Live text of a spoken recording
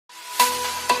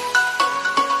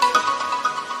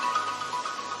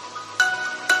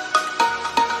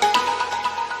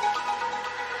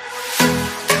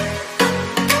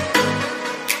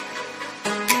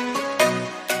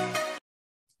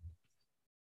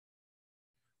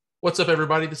What's up,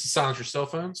 everybody? This is Silence Your Cell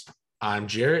Phones. I'm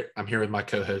Jarrett. I'm here with my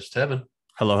co-host, Tevin.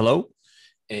 Hello, hello.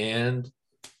 And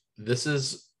this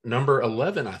is number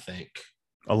 11, I think.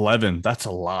 11. That's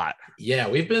a lot. Yeah,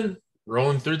 we've been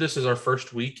rolling through. This is our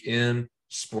first week in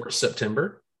Sports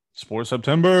September. Sports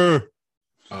September.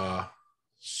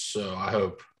 So I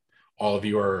hope all of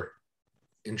you are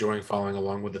enjoying following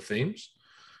along with the themes.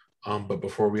 But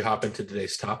before we hop into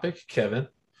today's topic, Kevin,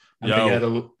 I think you had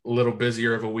a little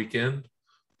busier of a weekend.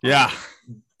 Yeah.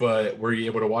 But were you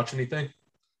able to watch anything?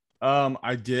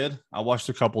 I did. I watched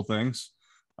a couple things.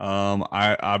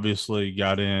 I obviously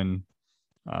got in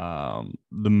the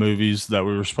movies that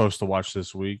we were supposed to watch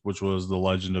this week, which was The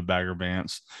Legend of Bagger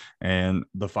Vance and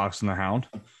The Fox and the Hound.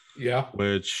 Yeah.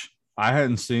 Which I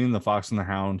hadn't seen The Fox and the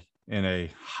Hound in a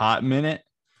hot minute,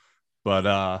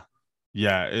 but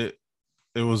yeah,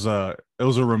 it was a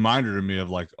reminder to me of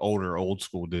like old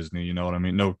school Disney. You know what I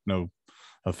mean? No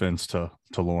offense to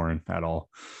Lauren at all.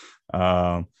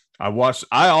 I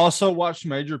also watched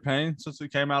Major Pain since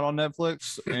it came out on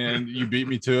Netflix, and you beat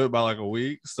me to it by like a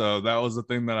week. So that was the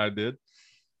thing that I did.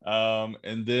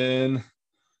 And then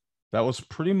that was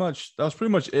pretty much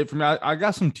it for me. I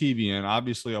got some TV in.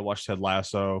 Obviously, I watched Ted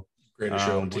Lasso. Greatest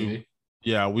show on TV.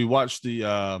 We watched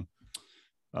the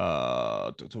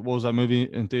what was that movie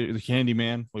in theater? The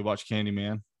Candyman. We watched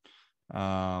Candyman.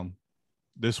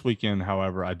 This weekend,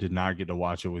 however, I did not get to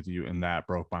watch it with you, and that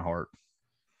broke my heart.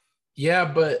 Yeah,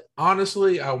 but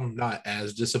honestly, I'm not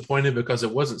as disappointed because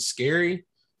it wasn't scary.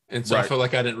 And so I feel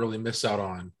like I didn't really miss out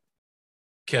on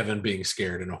Kevin being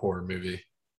scared in a horror movie.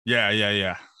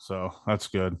 Yeah. So that's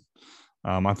good.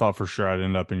 I thought for sure I'd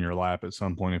end up in your lap at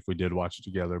some point if we did watch it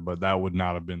together, but that would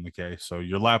not have been the case. So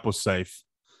your lap was safe.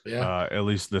 Yeah. At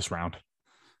least this round.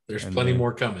 There's plenty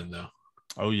more coming, though.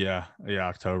 Oh, yeah. Yeah,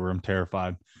 October. I'm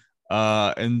terrified.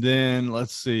 And then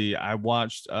let's see. I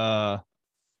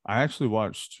actually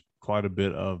watched quite a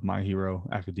bit of My Hero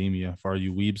Academia for all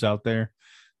you weebs out there.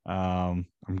 I'm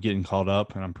getting caught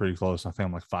up and I'm pretty close. I think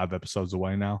I'm like 5 episodes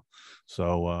away now.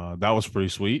 So that was pretty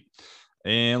sweet.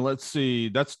 And let's see.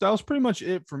 That was pretty much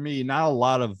it for me. Not a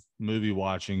lot of movie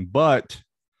watching, but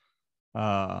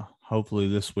hopefully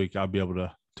this week I'll be able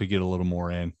to get a little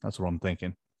more in. That's what I'm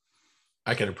thinking.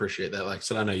 I can appreciate that. Like I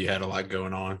said, I know you had a lot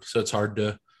going on, so it's hard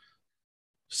to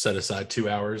set aside 2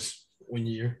 hours when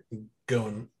you're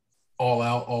going all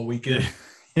out all weekend.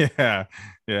 Yeah.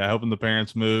 Helping the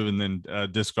parents move, and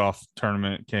then disc golf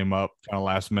tournament came up kind of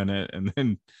last minute, and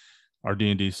then our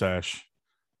D&D sesh,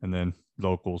 and then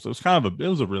locals. It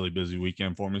was a really busy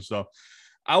weekend for me. So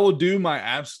I will do my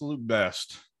absolute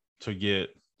best to get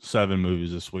 7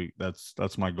 movies this week.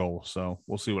 That's my goal. So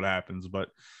we'll see what happens. But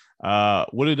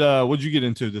what'd you get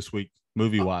into this week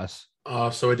movie wise?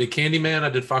 So I did Candyman. I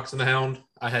did Fox and the Hound.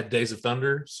 I had Days of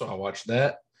Thunder, so I watched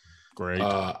that. Great.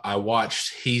 I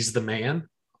watched He's the Man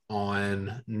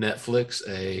on Netflix,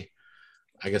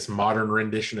 I guess modern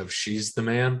rendition of She's the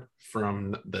Man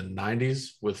from the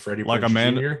 90s with Freddie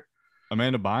Prinze Jr.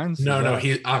 Amanda Bynes? No,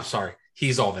 I'm sorry.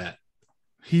 He's All That.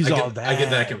 I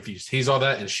get that confused. He's All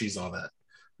That and She's All That.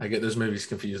 I get those movies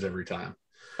confused every time.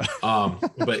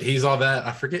 But He's All That.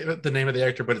 I forget the name of the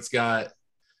actor, but it's got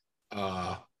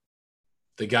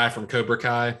the guy from Cobra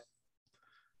Kai,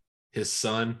 his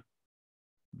son.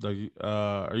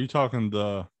 Are you talking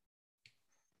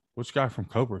which guy from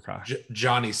Cobra Kai?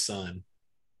 Johnny's son.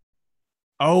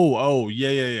 Oh,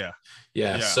 yeah.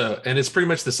 So, and it's pretty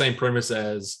much the same premise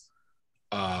as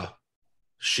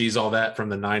She's All That from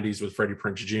the 90s with Freddie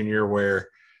Prinze Jr., where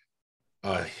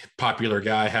a popular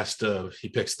guy he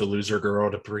picks the loser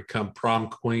girl to become prom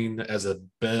queen as a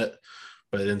bet,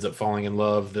 but it ends up falling in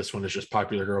love. This one is just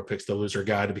popular girl picks the loser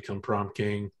guy to become prom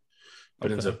king,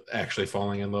 but ends up actually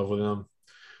falling in love with him.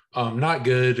 Not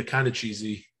good, kind of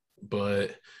cheesy, but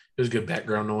it was good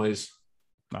background noise.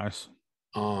 Nice.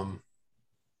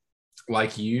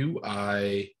 Like you,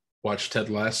 I watched Ted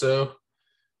Lasso.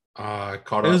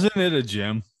 Caught up. Isn't it a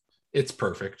gem? It's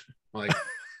perfect. Like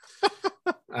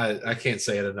I can't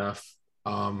say it enough.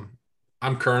 I'm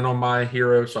current on My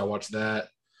Hero, so I watched that.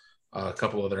 A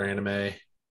couple other anime.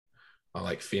 I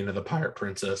like Fiona the Pirate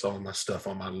Princess. All my stuff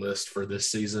on my list for this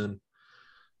season.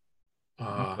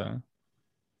 Okay.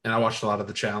 And I watched a lot of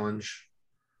The Challenge,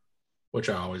 which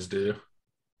I always do.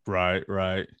 Right.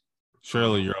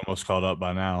 Surely you're almost caught up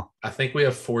by now. I think we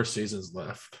have 4 seasons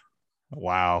left.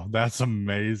 Wow, that's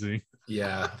amazing.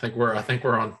 Yeah, I think we're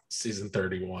on season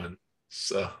 31.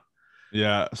 So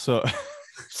yeah, so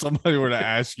somebody were to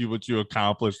ask you what you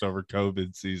accomplished over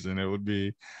COVID season, it would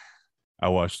be I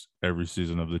watched every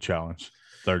season of The Challenge.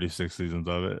 36 seasons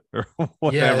of it or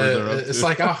whatever. Yeah, it's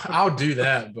like I'll do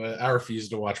that, but I refuse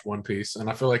to watch One Piece, and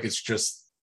I feel like it's just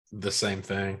the same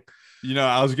thing.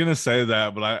 I was gonna say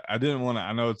that, but I didn't want to.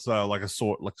 I know it's like a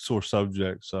sore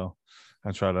subject, so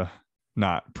I try to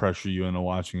not pressure you into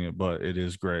watching it, but it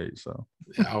is great. So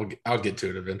Yeah, I'll get to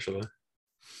it eventually.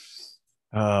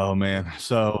 oh man,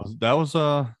 so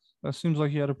that seems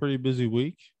like you had a pretty busy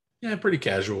week. Yeah, pretty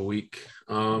casual week.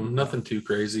 Nothing too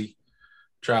crazy.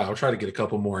 I'll try to get a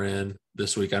couple more in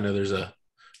this week. I know there's the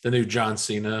new John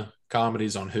Cena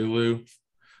comedies on Hulu,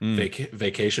 Mm,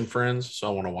 Vacation Friends. So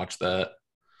I want to watch that.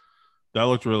 that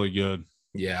looked really good.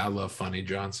 Yeah, I love funny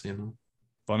John Cena.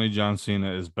 Funny John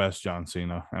Cena is best John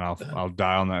Cena, and That, I'll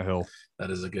die on that hill. that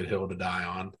is a good hill to die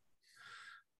on.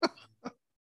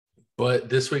 But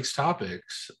this week's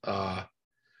topics,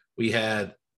 we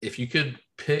had if you could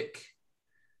pick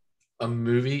a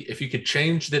movie, if you could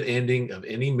change the ending of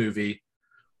any movie,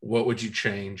 what would you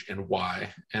change and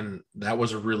why? And that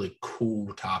was a really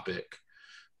cool topic.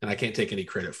 And I can't take any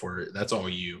credit for it. That's all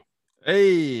you.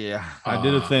 Hey, I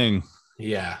did a Uh, thing.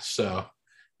 yeah. So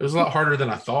it was a lot harder than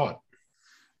I thought.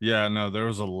 Yeah, no, there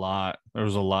was a lot. There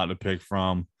was a lot to pick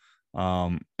from.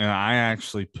 And I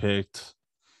actually picked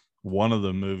one of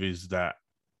the movies that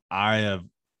I have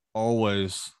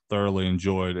always thoroughly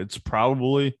enjoyed. It's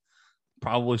probably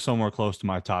somewhere close to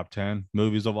my top 10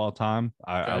 movies of all time.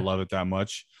 I Okay. love it that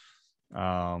much.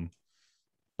 Um,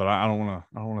 but I don't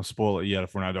want to spoil it yet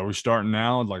if we're not. Are we starting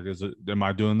now? Like, am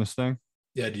I doing this thing?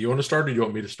 Yeah. Do you want to start or do you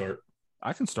want me to start?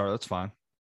 I can start. That's fine.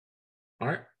 All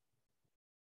right.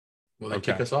 Well, then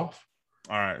kick Okay. us off.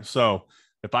 All right. So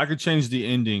if I could change the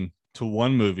ending to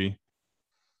one movie,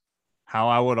 how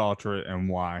I would alter it and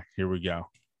why. Here we go.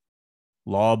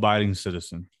 Law Abiding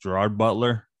Citizen, Gerard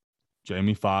Butler,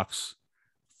 Jamie Foxx.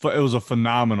 It was a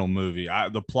phenomenal movie.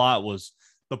 The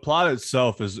plot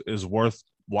itself is worth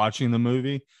watching the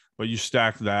movie, but you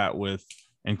stack that with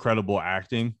incredible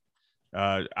acting.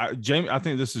 I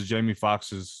think this is Jamie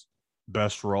Foxx's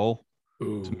best role to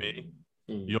Ooh. me.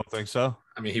 You don't think so?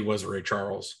 I mean, he was Ray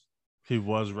Charles. He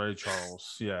was Ray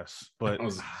Charles, yes, That but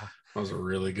was that was a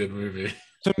really good movie.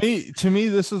 to me,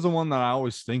 this is the one that I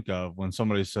always think of when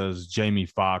somebody says Jamie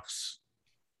Foxx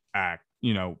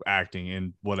acting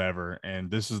in whatever, and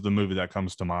this is the movie that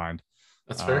comes to mind.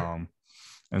 That's fair. Um,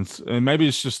 and maybe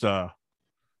it's just a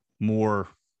more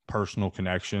personal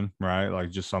connection, right?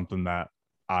 Like just something that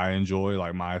I enjoy,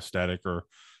 like my aesthetic or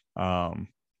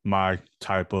my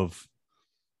type of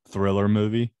thriller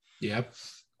movie. Yep.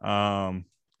 Um,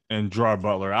 and Gerard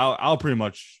Butler, I'll pretty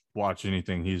much watch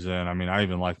anything he's in. I mean, I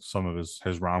even like some of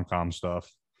his rom com stuff.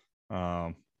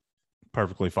 Um,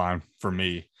 Perfectly fine for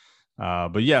me.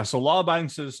 But yeah, so Law Abiding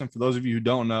Citizen, for those of you who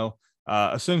don't know,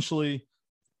 essentially,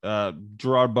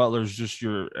 Gerard Butler is just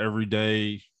your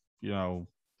everyday, you know,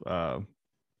 uh,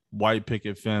 white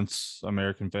picket fence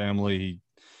American family.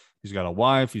 He's got a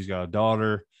wife, he's got a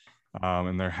daughter,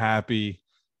 and they're happy.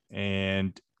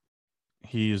 And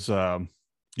he's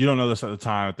you don't know this at the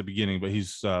time at the beginning, but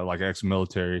he's like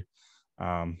ex-military,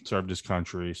 served his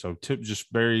country. So just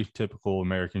very typical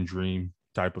American dream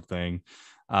type of thing.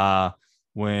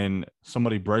 When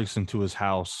somebody breaks into his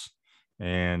house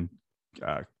and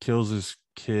kills his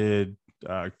kid,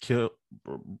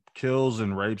 kills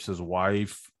and rapes his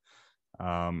wife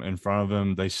in front of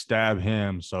him, they stab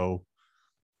him. So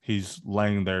he's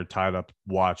laying there tied up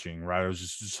watching, right? It was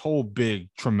just this whole big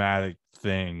traumatic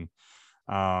thing.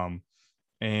 Um,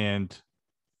 and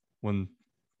when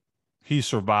he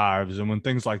survives and when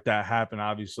things like that happen,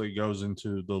 obviously it goes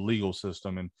into the legal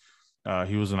system. And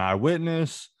he was an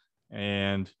eyewitness,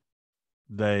 and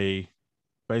they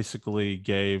basically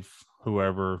gave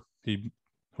whoever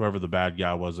the bad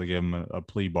guy was, they gave him a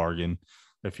plea bargain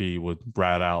if he would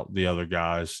rat out the other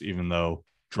guys, even though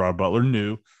Gerard Butler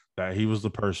knew that he was the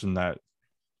person that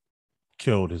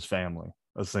killed his family,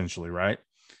 essentially, right?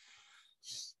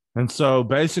 And so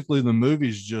basically the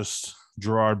movie's just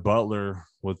Gerard Butler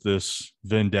with this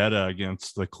vendetta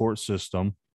against the court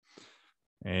system.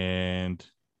 And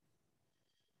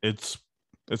it's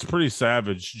pretty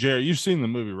savage. Jared, you've seen the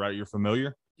movie, right? You're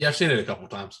familiar? Yeah, I've seen it a couple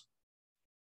times.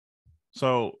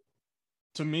 So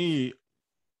to me,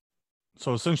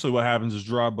 so essentially what happens is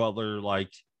Gerard Butler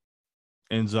like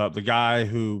ends up, the guy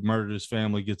who murdered his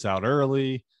family gets out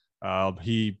early.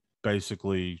 He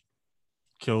basically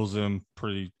kills him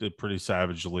pretty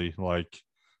savagely. Like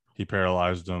he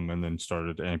paralyzed him and then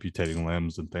started amputating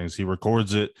limbs and things. He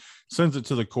records it, sends it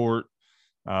to the court,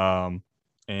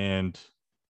 and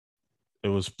it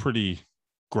was pretty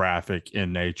graphic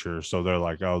in nature. So they're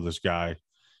like, oh, this guy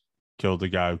killed the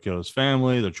guy who killed his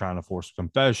family. They're trying to force a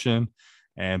confession.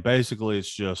 And basically,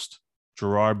 it's just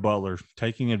Gerard Butler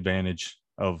taking advantage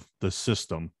of the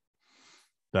system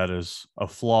that is a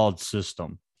flawed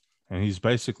system. and he's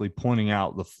basically pointing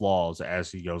out the flaws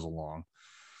as he goes along.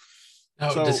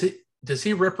 Oh, So does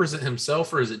he represent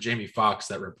himself, or is it Jamie Foxx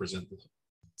that represents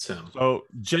him? So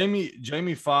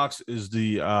Jamie Foxx is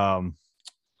the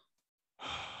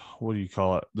what do you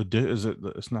call it?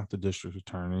 It's not the district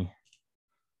attorney.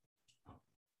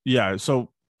 Yeah,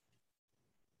 so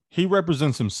he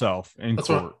represents himself in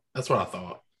court. That's what I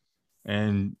thought.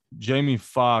 And Jamie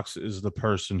Foxx is the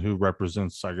person who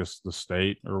represents, I guess, the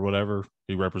state or whatever.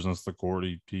 He represents the court.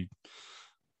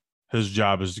 His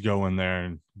job is to go in there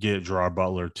and get Gerard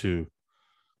Butler to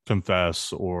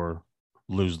confess or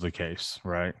lose the case,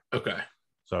 right? Okay.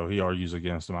 So he argues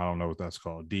against him. I don't know what that's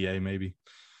called. DA maybe.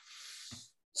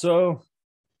 So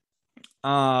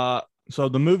the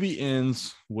movie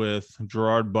ends with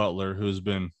Gerard Butler, who has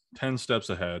been 10 steps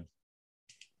ahead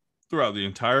throughout the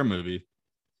entire movie.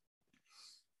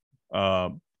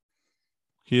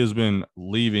 He has been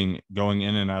going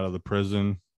in and out of the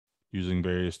prison using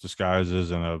various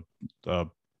disguises and a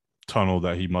tunnel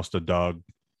that he must have dug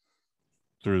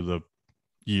through the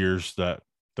years that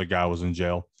the guy was in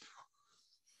jail.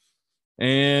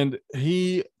 And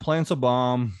he plants a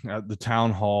bomb at the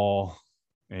town hall,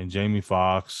 and Jamie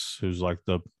Foxx, who's like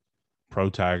the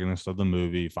protagonist of the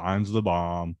movie, finds the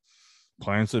bomb,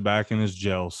 plants it back in his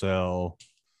jail cell,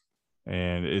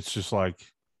 and it's just like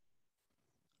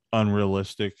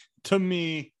unrealistic to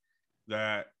me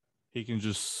that he can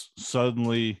just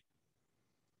suddenly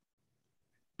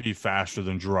be faster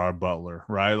than Gerard Butler,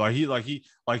 right?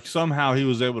 Like somehow he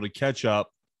was able to catch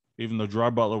up, even though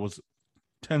Gerard Butler was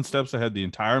 10 steps ahead the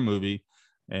entire movie,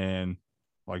 and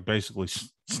like basically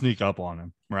sneak up on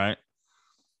him, right?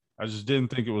 I just didn't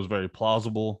think it was very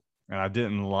plausible, and I just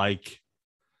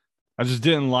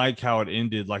didn't like how it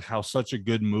ended, like how such a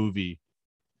good movie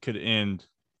could end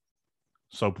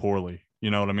so poorly. You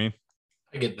know what I mean?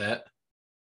 I get that.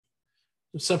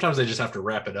 Sometimes they just have to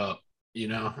wrap it up,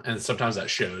 and sometimes that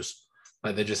shows.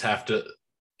 Like they just have to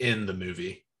end the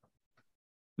movie.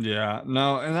 Yeah,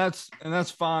 no, and that's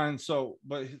fine. So,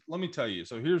 but let me tell you.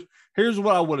 So here's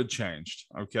what I would have changed.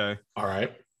 Okay. All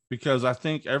right. Because I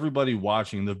think everybody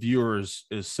watching, the viewers,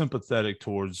 is sympathetic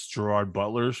towards Gerard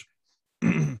Butler's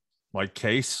like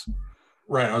case.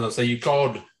 Right. I was gonna say you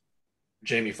called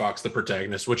Jamie Foxx the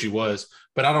protagonist, which he was,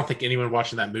 but I don't think anyone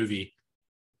watching that movie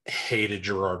hated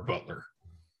Gerard Butler.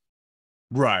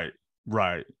 Right.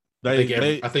 I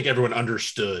think everyone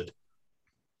understood.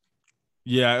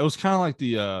 Yeah, it was kind of like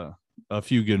the A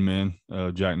Few Good Men,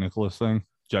 Jack Nicklaus thing.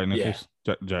 Jack Nicklaus.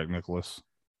 Yeah. Jack Nicklaus.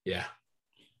 Yeah.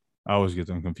 I always get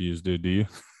them confused, dude. Do you?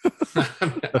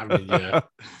 I mean, yeah.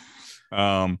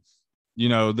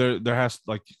 There has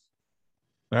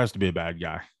to be a bad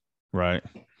guy, right?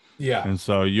 Yeah. And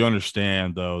so you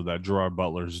understand though that Gerard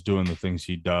Butler is doing the things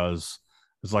he does.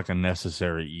 It's like a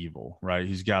necessary evil, right?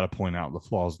 He's got to point out the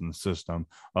flaws in the system.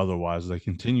 Otherwise, they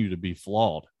continue to be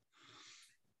flawed.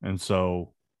 And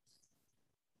so,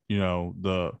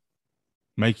 the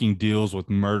making deals with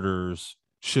murderers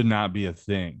should not be a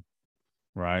thing,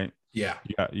 right? Yeah.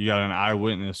 You got an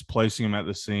eyewitness placing him at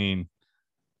the scene,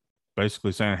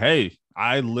 basically saying, hey,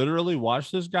 I literally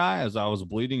watched this guy as I was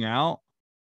bleeding out,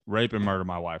 rape and murder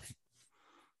my wife.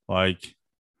 Like,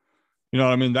 you know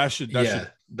what I mean? That should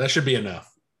be enough.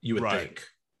 You would think.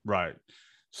 Right.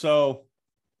 So,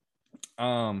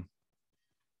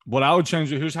 what I would change,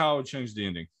 here's how I would change the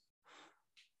ending.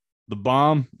 The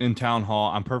bomb in town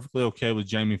hall, I'm perfectly okay with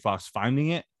Jamie Foxx finding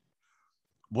it.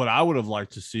 What I would have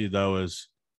liked to see, though, is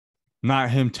not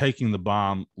him taking the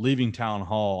bomb, leaving town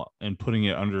hall, and putting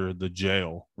it under the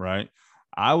jail, right?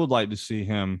 I would like to see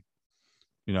him,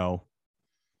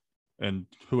 and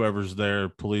whoever's there,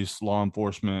 police, law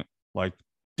enforcement, like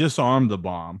disarm the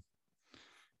bomb,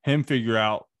 him figure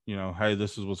out, hey,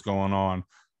 this is what's going on.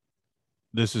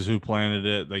 This is who planted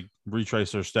it. They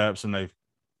retrace their steps and they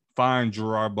find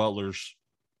Gerard Butler's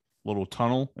little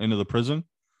tunnel into the prison.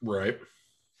 Right.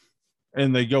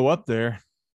 And they go up there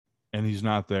and he's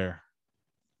not there.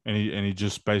 And he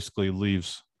just basically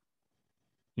leaves,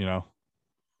 in a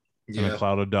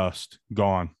cloud of dust,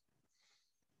 gone.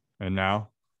 And now,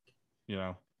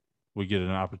 we get an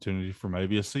opportunity for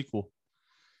maybe a sequel.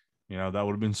 That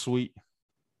would have been sweet.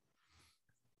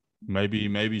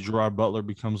 Maybe Gerard Butler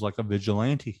becomes like a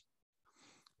vigilante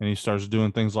and he starts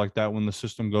doing things like that when the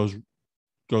system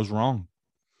goes wrong,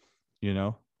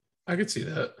 I could see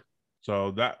that.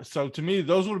 So to me,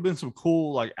 those would have been some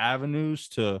cool like avenues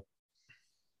to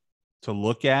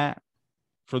look at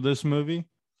for this movie.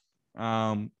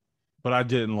 But I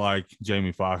didn't like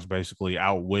Jamie Foxx basically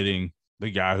outwitting the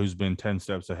guy who's been 10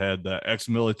 steps ahead, the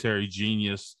ex-military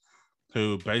genius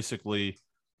who basically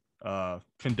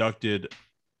conducted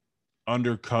not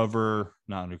undercover.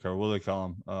 What do they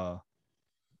call them?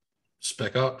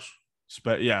 Spec Ops.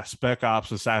 Spec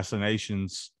ops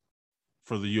assassinations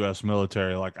for the U.S.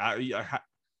 military. Like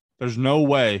there's no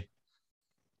way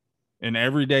an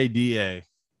everyday DA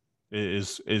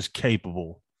is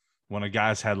capable when a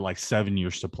guy's had like 7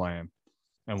 years to plan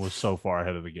and was so far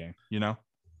ahead of the game. You know?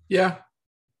 Yeah.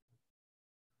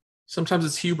 Sometimes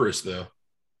it's hubris, though.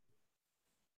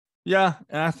 Yeah,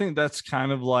 and I think that's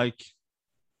kind of like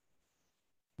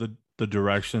the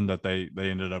direction that they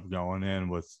ended up going in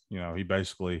with. He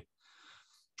basically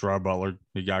Gerard Butler.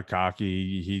 He got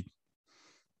cocky. He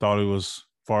thought he was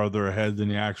farther ahead than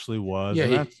he actually was, Yeah,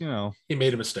 and that's he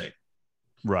made a mistake.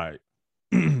 right.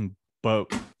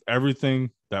 But everything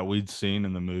that we'd seen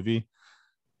in the movie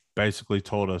basically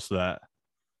told us that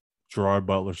Gerard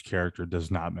Butler's character does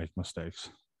not make mistakes.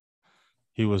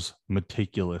 He was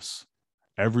meticulous.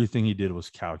 Everything he did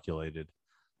was calculated.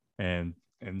 And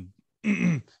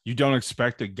you don't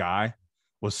expect a guy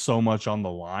with so much on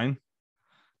the line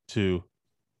to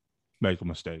make a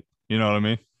mistake. You know what I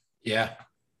mean? Yeah,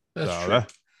 that's true.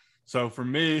 So for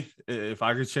me, if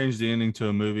I could change the ending to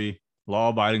a movie, Law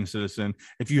Abiding Citizen,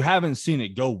 if you haven't seen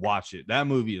it, go watch it. That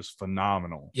movie is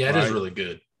phenomenal. Yeah, it is really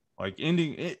good. Like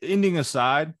ending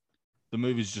aside, the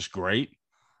movie's just great.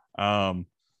 And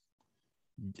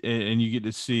you get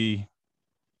to see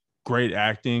great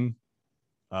acting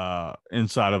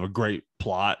inside of a great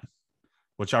plot,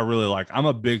 which I really like. I'm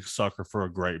a big sucker for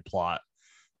a great plot.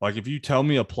 Like if you tell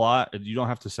me a plot, you don't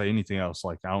have to say anything else.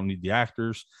 Like I don't need the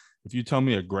actors. If you tell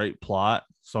me a great plot,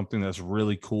 something that's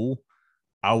really cool,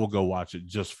 I will go watch it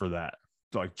just for that,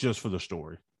 like just for the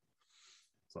story.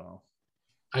 So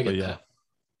I get that.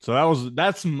 So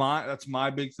that's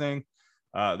my big thing.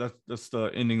 That's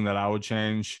the ending that I would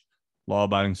change. Law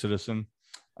Abiding Citizen.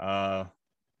 I'll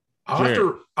have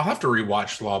to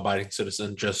rewatch Law Abiding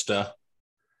Citizen just to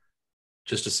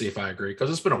see if I agree,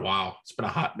 because it's been a while. It's been a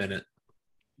hot minute.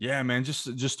 Yeah, man.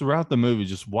 Just throughout the movie,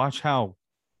 just watch how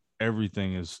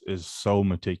everything is so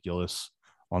meticulous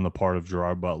on the part of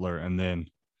Gerard Butler, and then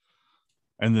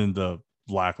the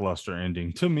lackluster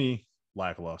ending. To me,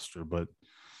 lackluster, but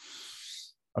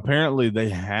apparently they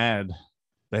had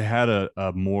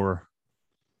a more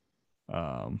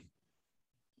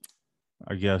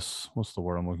I guess, what's the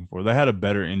word I'm looking for? They had a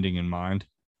better ending in mind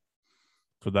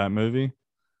for that movie,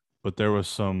 but there was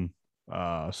some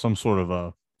sort of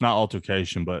a, not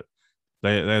altercation, but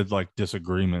they had like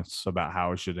disagreements about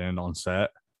how it should end on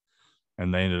set,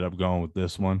 and they ended up going with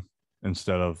this one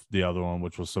instead of the other one,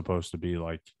 which was supposed to be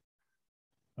like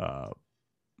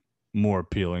more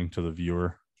appealing to the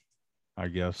viewer, I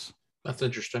guess. That's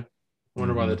interesting. I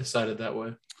wonder why they decided that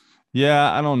way.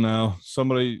 Yeah, I don't know.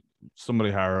 Somebody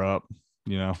higher up,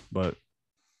 but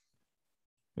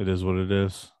it is what it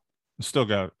is. Still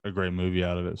got a great movie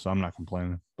out of it, so I'm not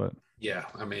complaining. But yeah,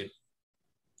 I mean,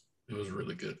 it was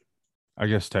really good. I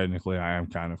guess technically I am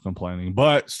kind of complaining,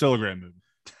 but still a great movie.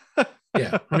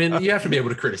 Yeah, I mean, you have to be able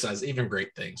to criticize even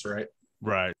great things, right?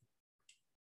 Right.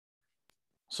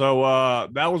 So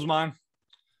that was mine.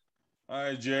 All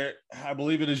right, Jarrett, I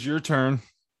believe it is your turn.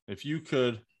 If you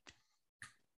could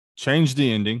change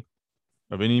the ending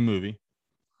of any movie,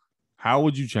 how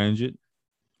would you change it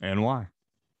and why?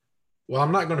 Well,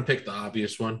 I'm not going to pick the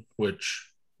obvious one,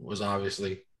 which was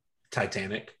obviously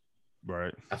Titanic.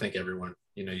 Right. I think everyone,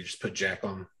 you just put Jack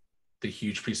on the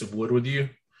huge piece of wood with you,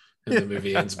 and the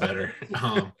movie ends better.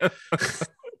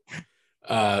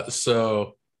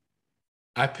 So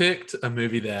I picked a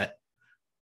movie that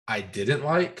I didn't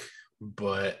like,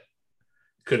 but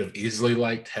could have easily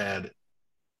liked had,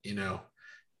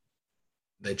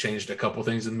 they changed a couple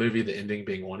things in the movie, the ending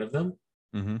being one of them.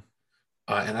 Mm-hmm.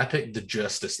 And I picked the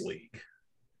Justice League.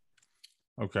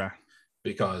 Okay.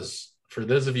 Because for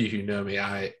those of you who know me,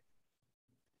 I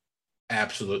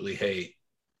absolutely hate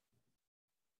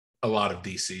a lot of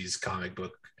DC's comic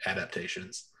book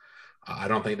adaptations. I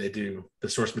don't think they do the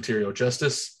source material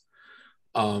justice.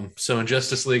 So in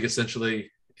Justice League, essentially,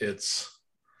 it's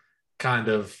kind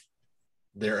of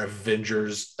their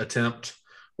Avengers attempt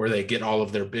where they get all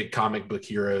of their big comic book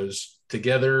heroes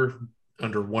together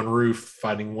under one roof,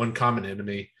 fighting one common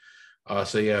enemy.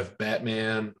 So you have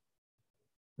Batman,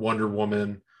 Wonder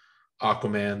Woman,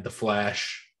 Aquaman, The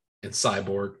Flash, and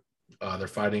Cyborg. They're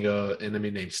fighting an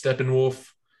enemy named Steppenwolf.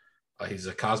 He's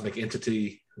a cosmic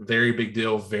entity, very big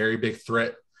deal, very big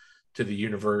threat to the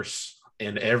universe.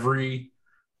 And every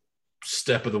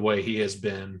step of the way, he has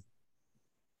been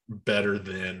better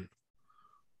than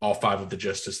all five of the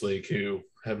Justice League, who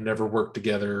have never worked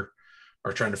together,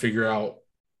 are trying to figure out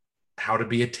how to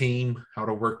be a team, how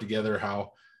to work together,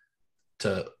 how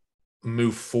to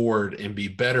move forward and be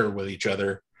better with each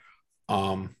other.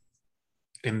 Um,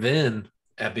 and then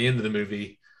at the end of the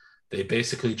movie, they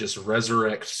basically just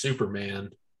resurrect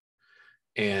Superman,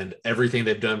 and everything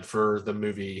they've done for the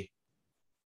movie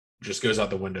just goes out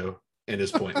the window and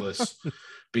is pointless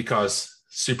because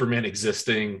Superman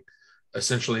existing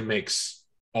essentially makes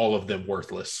all of them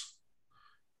worthless.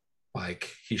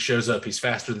 Like he shows up, he's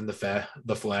faster than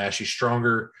the Flash, he's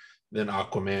stronger than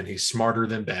Aquaman, he's smarter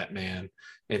than Batman,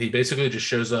 and he basically just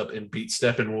shows up and beats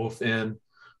Steppenwolf in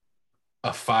a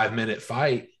 5-minute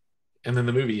fight, and then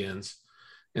the movie ends.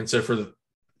 And so for the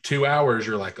 2 hours,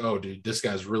 you're like, oh, dude, this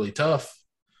guy's really tough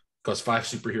because 5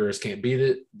 superheroes can't beat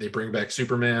it. They bring back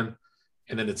Superman,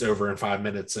 and then it's over in 5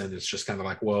 minutes, and it's just kind of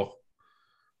like, well,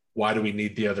 why do we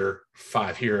need the other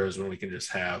 5 heroes when we can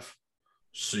just have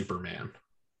Superman?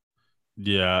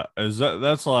 Yeah, is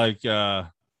that's like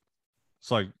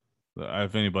it's like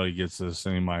if anybody gets this,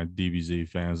 any of my DBZ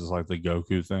fans, it's like the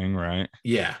Goku thing, right?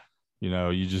 Yeah. You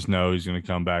know, you just know he's going to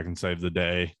come back and save the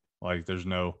day. Like there's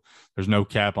no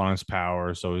cap on his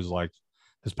power, so he's like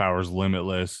his power is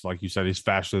limitless. Like you said, he's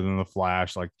faster than the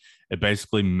Flash. Like it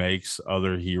basically makes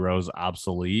other heroes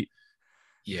obsolete.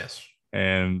 Yes.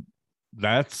 And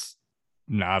that's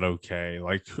not okay.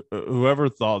 Like whoever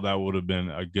thought that would have been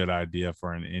a good idea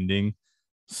for an ending,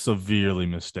 severely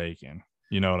mistaken.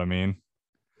 You know what I mean?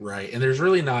 Right. And there's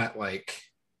really not like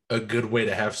a good way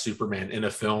to have Superman in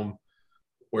a film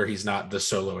where he's not the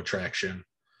solo attraction,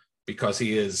 because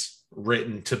he is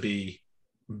written to be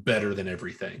better than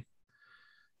everything.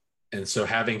 And so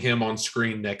having him on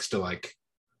screen next to like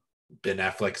Ben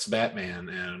Affleck's Batman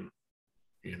and,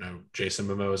 you know, Jason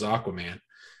Momoa's Aquaman,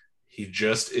 he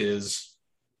just is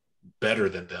better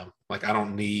than them. Like I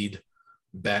don't need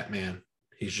Batman.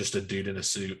 He's just a dude in a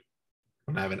suit.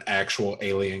 When I have an actual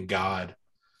alien god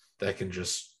that can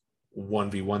just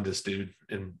 1v1 this dude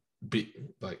and be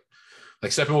like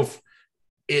Steppenwolf,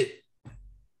 it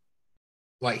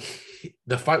like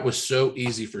the fight was so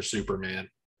easy for Superman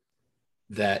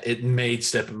that it made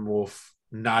Steppenwolf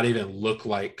not even look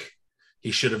like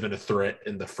he should have been a threat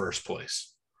in the first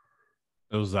place.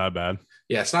 It was that bad.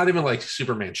 Yeah, it's not even like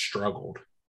Superman struggled.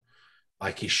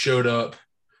 Like he showed up,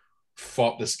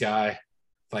 fought this guy,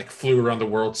 like flew around the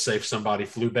world, saved somebody,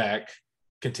 flew back,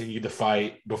 continued the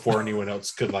fight before anyone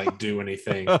else could like do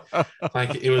anything.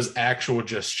 Like it was actual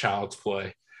just child's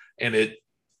play, and it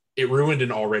ruined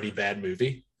an already bad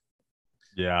movie.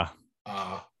 Yeah.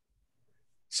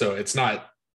 So it's not.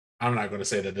 I'm not going to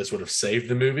say that this would have saved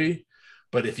the movie,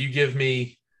 but if you give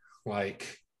me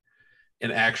like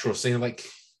an actual scene, like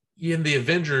in the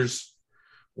Avengers,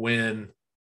 when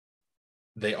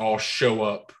they all show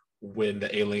up when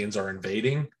the aliens are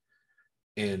invading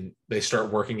and they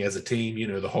start working as a team, you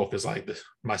know, the Hulk is like,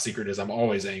 my secret is I'm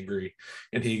always angry.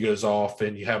 And he goes off,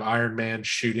 and you have Iron Man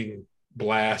shooting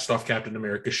blast off Captain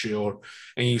America's shield.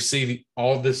 And you see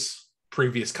all this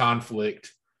previous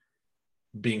conflict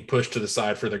being pushed to the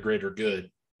side for the greater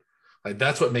good. Like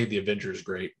that's what made the Avengers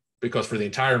great, because for the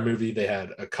entire movie, they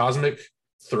had a cosmic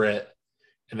threat,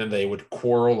 and then they would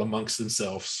quarrel amongst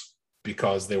themselves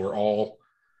because they were all,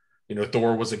 you know,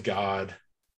 Thor was a god,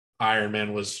 Iron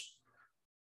Man was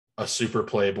a super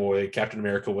playboy, Captain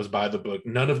America was by the book.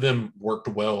 None of them worked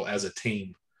well as a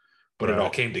team, but it all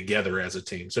came together as a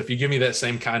team. So if you give me that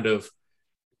same kind of,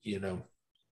 you know,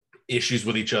 issues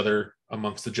with each other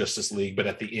amongst the Justice League, but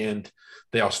at the end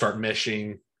they all start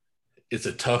meshing. It's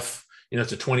a tough, you know,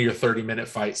 it's a 20 or 30-minute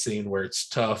fight scene where it's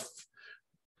tough,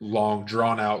 long,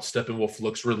 drawn out. Steppenwolf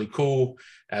looks really cool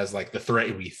as like the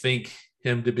threat we think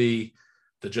him to be.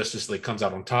 The Justice League comes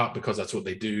out on top because that's what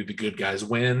they do. The good guys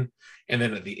win. And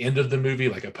then at the end of the movie,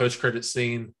 like a post-credit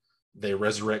scene, they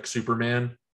resurrect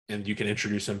Superman and you can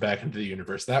introduce him back into the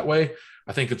universe that way.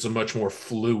 I think it's a much more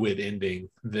fluid ending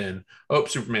than, oh,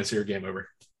 Superman's here, game over.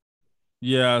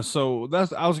 Yeah, so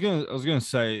that's I was gonna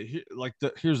say, like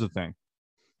here's the thing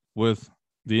with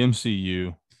the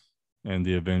MCU and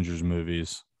the Avengers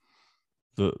movies.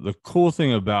 The cool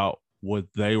thing about what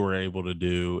they were able to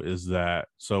do is that,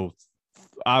 so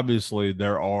obviously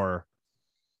there are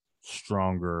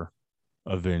stronger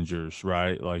Avengers,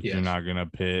 right? Like Yes. you're not gonna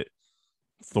pit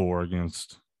Thor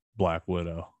against Black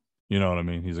Widow. You know what I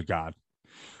mean? He's a god.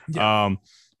 Yeah.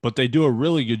 But they do a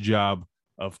really good job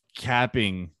of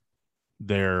capping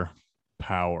their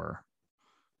power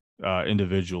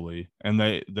individually, and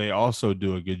they also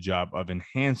do a good job of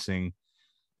enhancing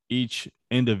each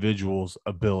individual's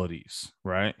abilities,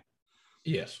 right?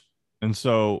 Yes. And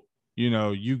so, you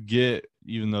know, you get,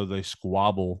 even though they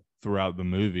squabble throughout the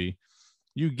movie,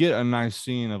 you get a nice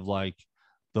scene of like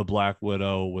the Black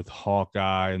Widow with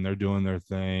Hawkeye and they're doing their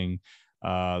thing.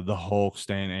 The Hulk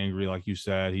staying angry, like you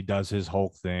said, he does his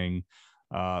Hulk thing.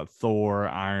 Thor,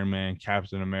 Iron Man,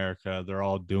 Captain America, they're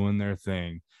all doing their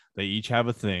thing. They each have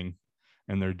a thing,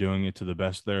 and they're doing it to the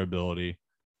best of their ability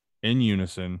in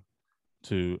unison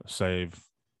to save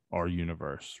our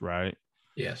universe, right?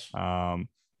 Yes. And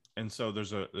so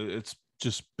it's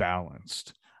just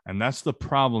balanced. And that's the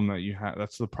problem that you have.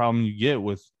 That's the problem you get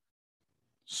with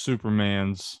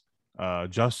Superman's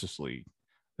Justice League,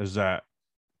 is that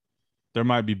there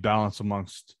might be balance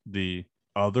amongst the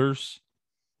others,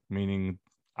 meaning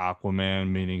Aquaman,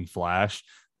 meaning Flash.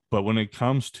 But when it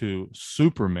comes to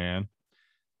Superman,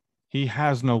 he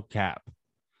has no cap.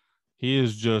 He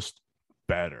is just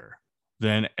better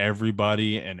than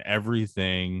everybody and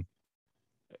everything.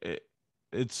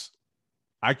 It's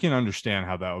I can understand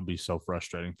how that would be so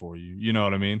frustrating for you. You know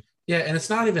what I mean? Yeah, and it's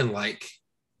not even like,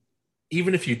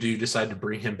 even if you do decide to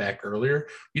bring him back earlier,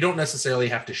 you don't necessarily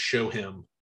have to show him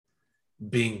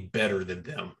being better than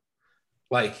them.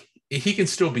 Like, he can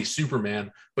still be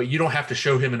Superman, but you don't have to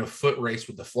show him in a foot race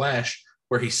with the Flash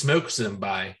where he smokes him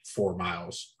by 4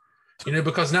 miles.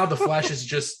 Because now the Flash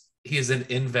he is an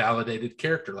invalidated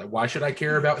character. Like, why should I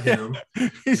care about him?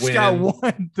 He's got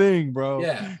one thing, bro.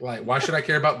 Yeah, like, why should I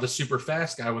care about the super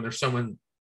fast guy when there's someone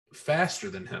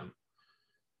faster than him?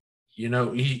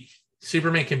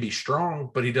 Superman can be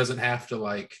strong, but he doesn't have to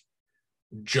like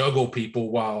juggle people,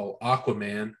 while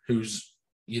Aquaman, who's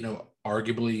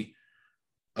arguably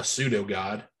a pseudo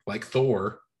god like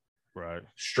Thor, right,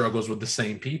 struggles with the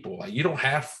same people. Like, you don't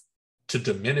have to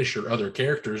diminish your other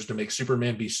characters to make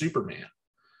Superman be Superman.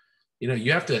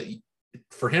 You have to,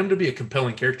 for him to be a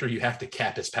compelling character, you have to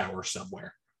cap his power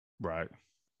somewhere, right?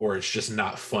 Or it's just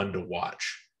not fun to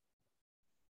watch.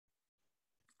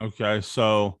 Okay,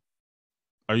 so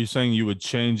are you saying you would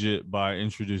change it by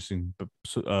introducing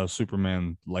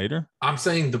Superman later? I'm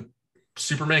saying the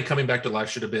Superman coming back to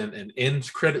life should have been an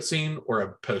end credit scene or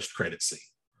a post credit scene.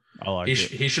 I like it.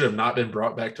 He should have not been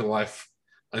brought back to life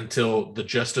until the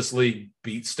Justice League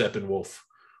beat Steppenwolf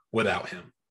without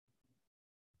him.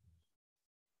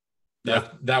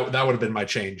 That would have been my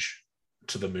change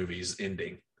to the movie's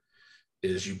ending.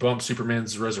 Is you bump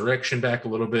Superman's resurrection back a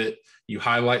little bit, you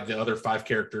highlight the other 5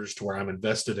 characters to where I'm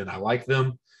invested and I like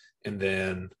them, and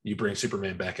then you bring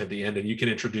Superman back at the end, and you can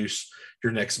introduce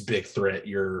your next big threat,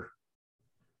 your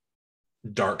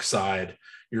dark side,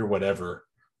 your whatever,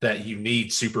 that you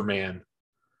need Superman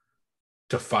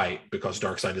to fight, because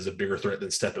Darkseid is a bigger threat than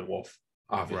Steppenwolf,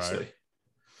 obviously. Right.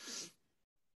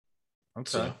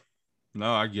 Okay. So.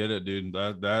 No, I get it, dude.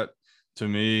 That to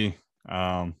me,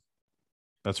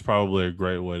 that's probably a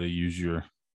great way to use your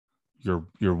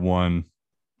one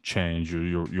change, or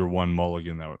your one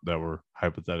mulligan that we're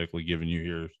hypothetically giving you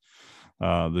here,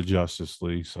 the Justice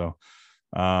League. So,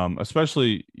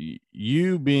 especially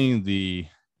you being the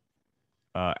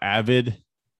avid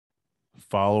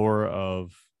follower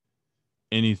of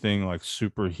anything like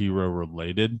superhero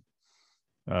related,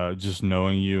 just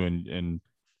knowing you and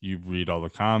you read all the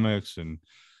comics, and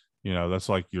that's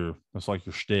like your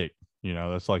shtick.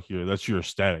 That's your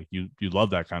aesthetic. You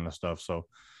love that kind of stuff. So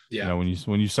yeah, when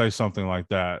you say something like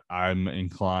that, I'm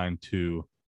inclined to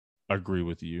agree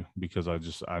with you, because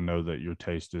I know that your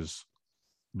taste is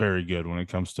very good when it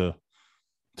comes to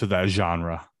that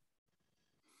genre.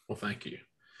 Well, thank you.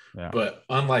 Yeah. But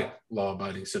unlike Law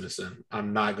Abiding Citizen,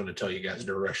 I'm not going to tell you guys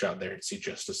to rush out there and see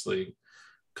Justice League,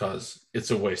 because it's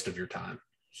a waste of your time.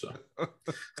 So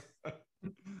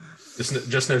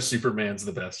just know Superman's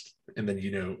the best, and then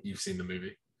you've seen the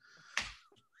movie.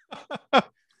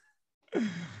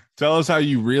 Tell us how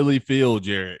you really feel,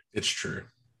 Jarrett. It's true.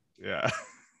 Yeah.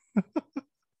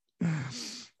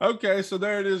 Okay, so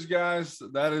there it is, guys.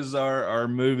 That is our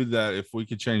movie that if we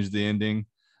could change the ending,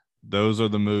 those are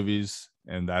the movies,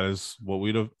 and that is what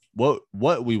we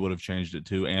would have changed it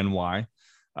to, and why.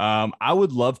 I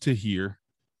would love to hear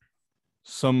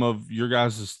some of your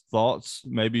guys' thoughts,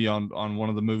 maybe on one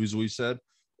of the movies we said,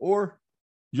 or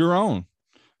your own.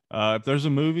 If there's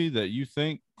a movie that you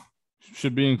think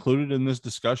should be included in this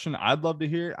discussion, I'd love to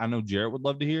hear it. I know Jarrett would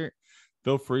love to hear it.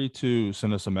 Feel free to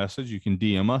send us a message. You can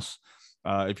DM us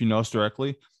if you know us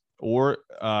directly, or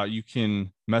you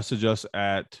can message us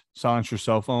at Silence Your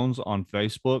Cell Phones on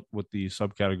Facebook with the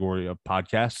subcategory of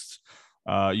podcasts.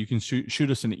 You can shoot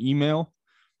us an email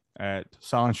at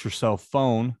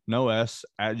silenceyourcellphone, no S,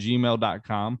 at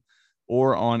gmail.com,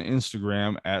 or on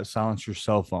Instagram at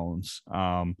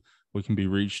silenceyourcellphones. We can be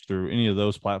reached through any of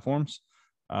those platforms.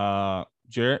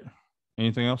 Jarrett,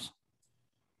 anything else?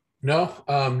 No.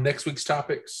 Next week's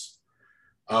topics,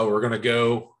 we're going to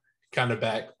go kind of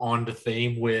back on to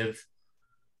theme with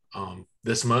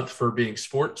this month for being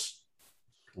sports.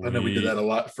 I know we did that a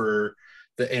lot for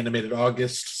the animated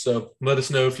August. So let us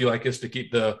know if you like us to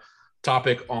keep the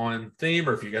topic on theme,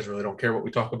 or if you guys really don't care what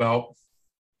we talk about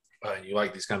and you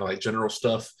like these kind of like general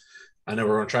stuff. I know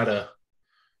we're going to try to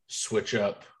switch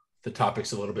up the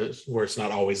topics a little bit where it's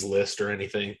not always list or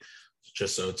anything,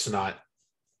 just so it's not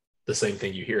the same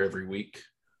thing you hear every week.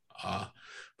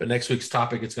 But next week's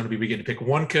topic, it's going to be we get to pick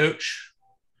one coach,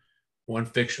 one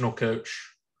fictional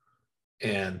coach,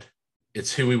 and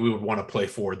it's who we would want to play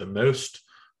for the most,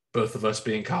 both of us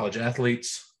being college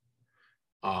athletes.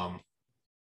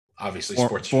 Obviously,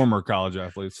 former college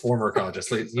athletes.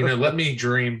 Let me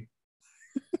dream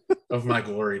of my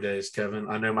glory days, Kevin.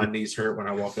 I know my knees hurt when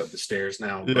I walk up the stairs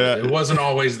now, but it wasn't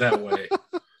always that way.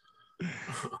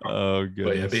 Oh, goodness.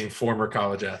 But yeah, being former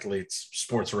college athletes,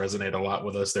 sports resonate a lot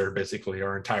with us. They're basically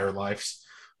our entire lives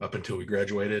up until we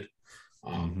graduated.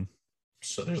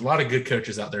 So there's a lot of good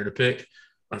coaches out there to pick.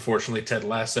 Unfortunately, Ted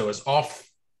Lasso is off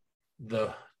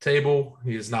the table.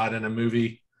 He is not in a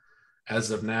movie as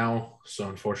of now. So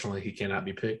unfortunately, he cannot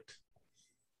be picked.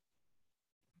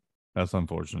 That's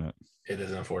unfortunate. It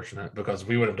is unfortunate because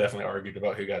we would have definitely argued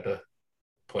about who got to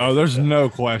play. Oh, there's no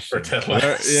question. Ted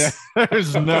Lasso.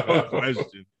 There's no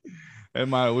question. We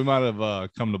might have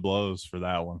come to blows for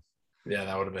that one. Yeah,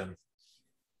 that would have been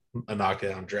a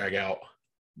knockdown, drag out.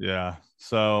 Yeah.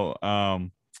 So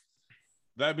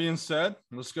that being said,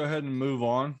 let's go ahead and move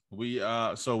on. We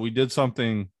did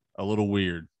something a little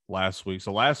weird last week.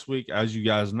 So last week, as you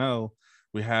guys know,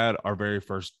 we had our very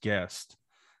first guest.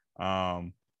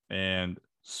 And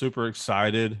super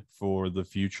excited for the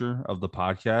future of the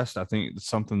podcast. I think it's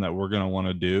something that we're going to want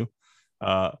to do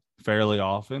fairly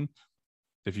often.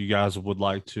 If you guys would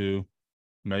like to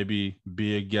maybe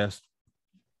be a guest,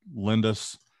 lend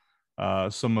us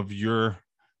some of your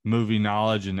movie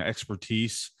knowledge and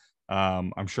expertise.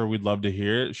 I'm sure we'd love to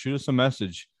hear it. Shoot us a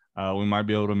message. We might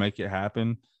be able to make it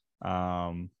happen.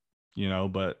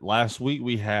 But last week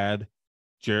we had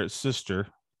Jarrett's sister,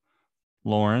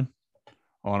 Lauren,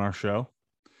 on our show,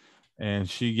 and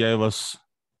she gave us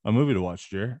a movie to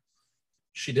watch. Jarrett,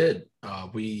 she did.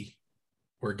 We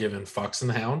were given Fox and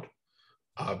the Hound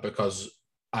because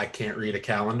I can't read a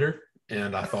calendar,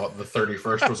 and I thought the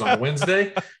 31st was on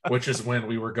Wednesday, which is when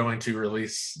we were going to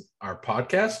release our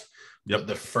podcast. Yep. But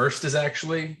the 1st is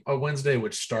actually a Wednesday,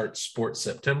 which starts Sports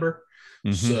September.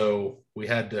 So we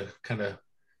had to kind of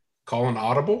call an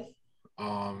audible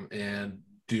and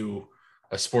do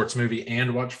a sports movie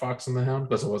and watch Fox and the Hound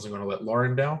because I wasn't going to let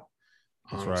Lauren down.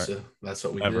 That's right. So that's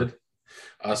what we did.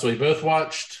 So we both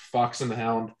watched Fox and the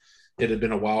Hound. It had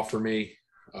been a while for me.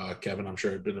 Kevin, I'm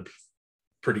sure it had been a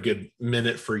pretty good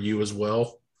minute for you as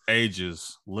well.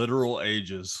 Ages, literal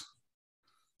ages.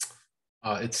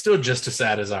 It's still just as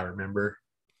sad as I remember.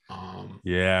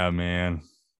 Yeah, man.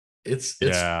 It's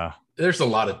there's a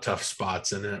lot of tough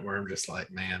spots in it where I'm just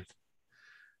like, man,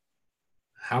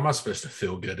 how am I supposed to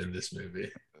feel good in this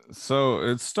movie? So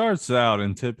it starts out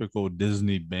in typical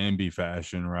Disney Bambi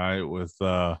fashion, right? With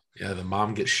the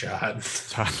mom gets shot.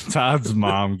 Todd's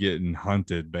mom getting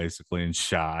hunted basically and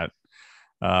shot.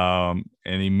 And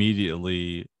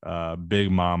immediately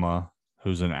Big Mama,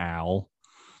 who's an owl,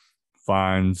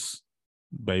 finds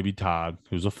baby Todd,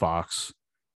 who's a fox,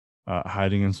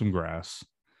 hiding in some grass.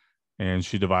 And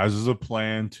she devises a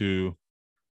plan to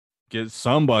get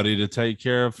somebody to take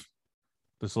care of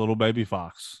this little baby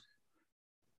fox.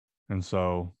 And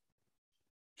so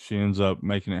she ends up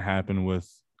making it happen with,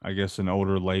 I guess, an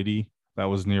older lady that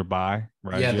was nearby,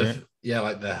 right?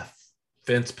 Like the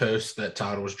fence post that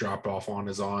Todd was dropped off on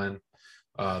is on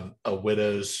a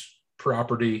widow's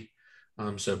property.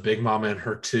 So Big Mama and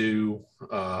her two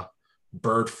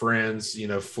bird friends,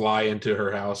 fly into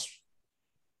her house,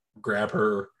 grab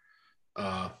her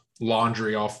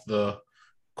laundry off the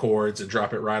cords and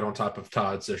drop it right on top of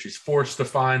Todd. So she's forced to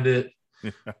find it,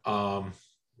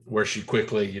 where she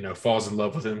quickly, falls in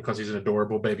love with him because he's an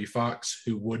adorable baby fox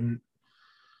who wouldn't,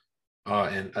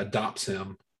 and adopts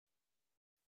him.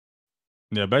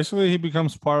 Yeah, basically he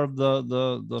becomes part of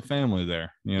the family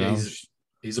there.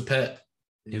 He's a pet.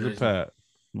 He's a pet,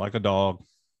 like a dog.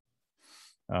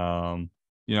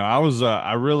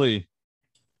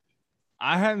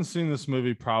 I hadn't seen this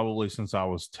movie probably since I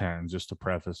was 10, just to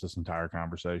preface this entire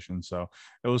conversation. So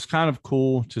it was kind of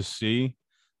cool to see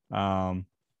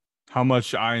how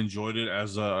much I enjoyed it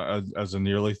as a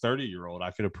nearly 30-year-old.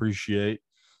 I could appreciate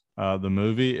the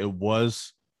movie. It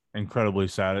was incredibly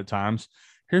sad at times.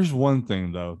 Here's one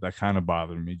thing, though, that kind of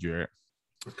bothered me, Jarrett.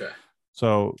 Okay.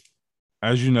 So,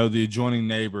 as you know, the adjoining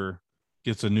neighbor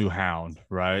gets a new hound,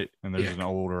 right? And there's an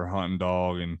older hunting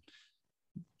dog and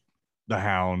the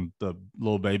hound, the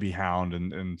little baby hound.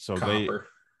 And so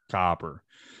Copper.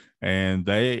 and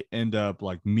they end up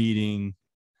like meeting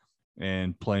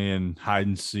and playing hide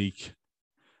and seek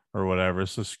or whatever.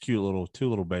 It's this cute little two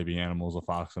little baby animals, a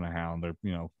fox and a hound. They're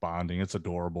bonding. It's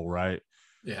adorable, right?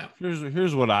 Yeah.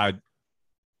 Here's what I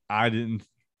didn't.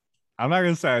 I'm not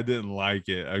gonna say I didn't like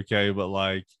it, okay, but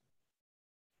like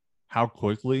how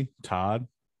quickly Todd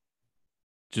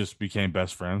just became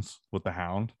best friends with the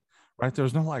hound, right? There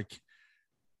was no like,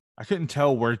 I couldn't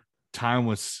tell where time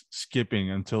was skipping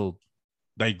until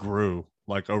they grew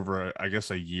like over, I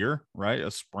guess, a year, right? A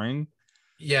spring.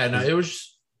 Yeah, no, it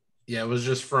was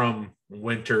just from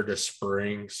winter to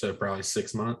spring, so probably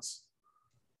 6 months.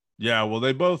 Yeah, well,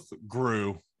 they both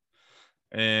grew.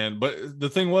 And but the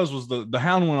thing was the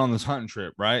hound went on this hunting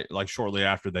trip, right? Like shortly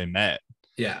after they met.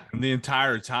 Yeah. And the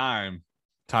entire time,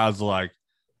 Todd's like,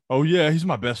 "Oh yeah, he's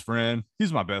my best friend.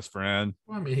 He's my best friend."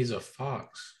 Well, I mean, he's a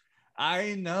fox.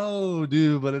 I know,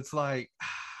 dude, but it's like,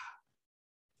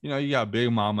 you got Big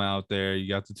Mama out there. You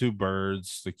got the two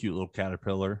birds, the cute little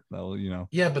caterpillar. That will.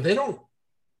 Yeah, but they don't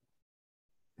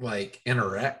like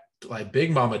interact like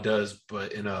Big Mama does,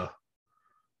 but in a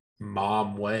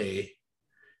mom way.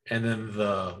 And then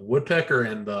the woodpecker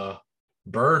and the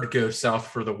bird go south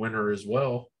for the winter as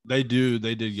well. They do.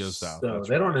 They did go south. So That's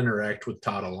they right. don't interact with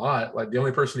Todd a lot. Like the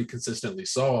only person he consistently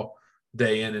saw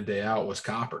day in and day out was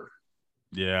Copper.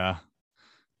 Yeah.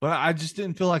 But I just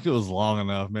didn't feel like it was long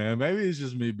enough, man. Maybe it's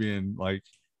just me being like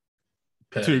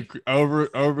Petty. too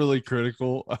overly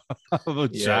critical of a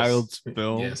Yes. child's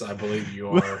film. Yes, I believe you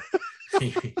are.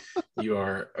 You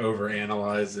are over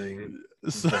analyzing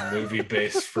the movie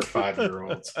based for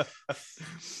 5-year-olds.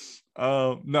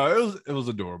 No, it was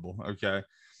adorable. Okay.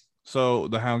 So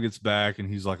the hound gets back and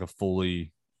he's like a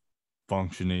fully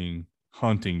functioning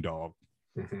hunting dog,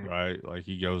 Mhm. right? Like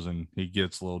he goes and he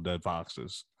gets little dead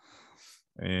foxes.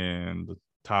 And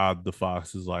Todd the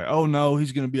fox is like, "Oh no,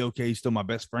 he's gonna be okay. He's still my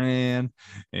best friend."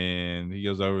 And he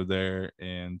goes over there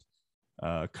and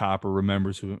Copper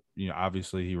remembers who,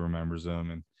 obviously he remembers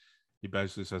him, and he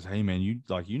basically says, "Hey man, you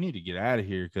need to get out of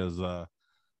here because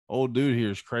old dude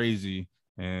here is crazy."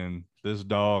 And this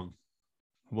dog,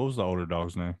 what was the older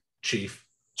dog's name? Chief.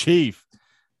 Chief.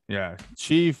 Yeah,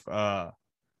 Chief.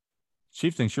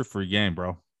 Chief thinks you're free game,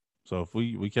 bro. So if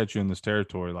we catch you in this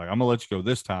territory, like I'm gonna let you go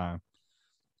this time.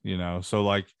 So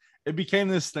like it became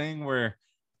this thing where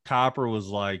Copper was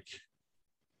like,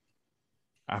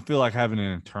 I feel like having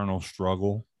an internal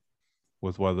struggle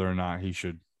with whether or not he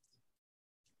should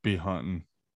be hunting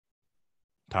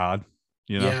Todd.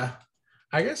 Yeah.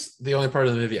 I guess the only part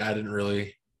of the movie I didn't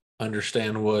really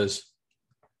understand was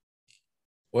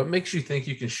what makes you think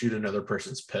you can shoot another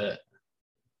person's pet?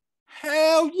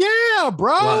 Hell yeah,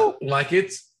 bro. Like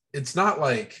it's not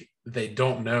like they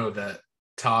don't know that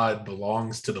Todd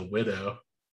belongs to the widow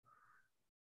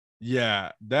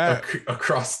Yeah, that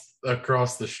across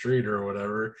the street or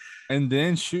whatever. and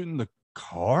then shooting Yeah,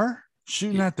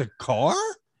 at the car,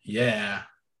 yeah,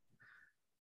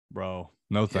 bro.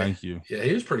 No, thank you. yeah.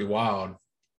 He was pretty wild.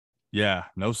 Yeah,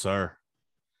 no, sir.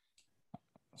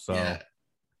 So Yeah,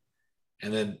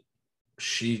 and then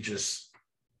she just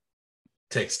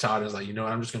takes Todd and is like, you know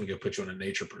what? I'm just going to go put you in a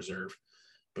nature preserve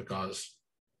because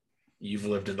you've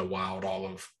lived in the wild all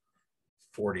of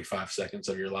 45 seconds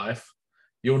of your life.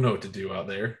 You'll know what to do out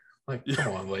there. Like,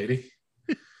 come on, lady.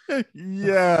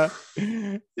 yeah,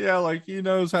 yeah, like he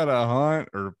knows how to hunt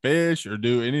or fish or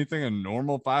do anything a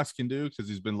normal fox can do because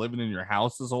he's been living in your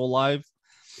house his whole life.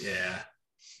 Yeah.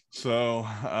 So,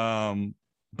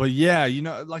 but yeah,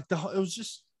 like it was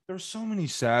just there were so many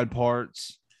sad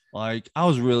parts. Like I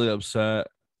was really upset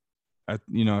at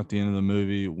the end of the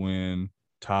movie when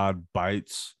Todd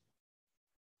bites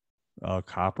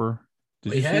Copper.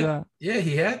 Did you see that? Yeah,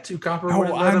 he had to. Copper Oh,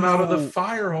 wouldn't let I him out of the know.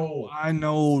 fire hole. I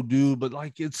know, dude, but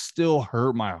like it still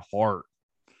hurt my heart.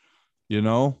 You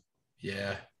know,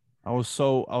 Yeah. I was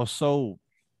so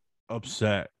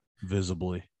upset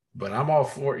visibly. But I'm all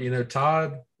for,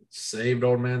 Todd saved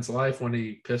old man's life when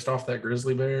he pissed off that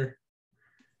grizzly bear.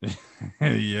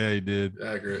 Yeah, he did.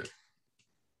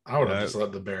 I would have just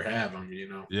let the bear have him,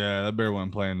 Yeah, that bear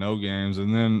wasn't playing no games.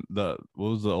 And then what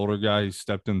was the older guy? He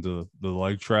stepped into the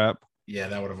leg trap. Yeah,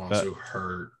 that would have also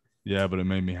hurt. Yeah, but it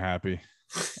made me happy.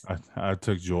 I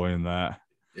took joy in that.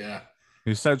 Yeah.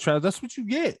 He set traps. That's what you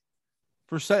get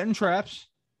for setting traps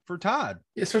for Todd.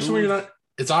 Yeah, especially when you're not,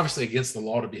 it's obviously against the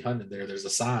law to be hunted there. There's a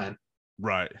sign.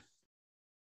 Right.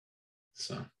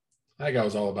 So that guy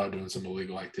was all about doing some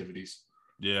illegal activities.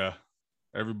 Yeah.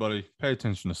 Everybody pay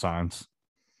attention to signs.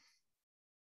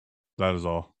 That is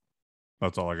all.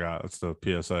 That's all I got. That's the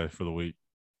PSA for the week.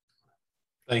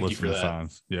 Thank you for that.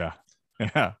 Signs. Yeah.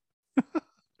 Yeah.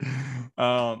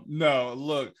 No,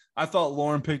 look, I thought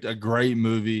Lauren picked a great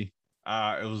movie.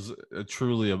 It was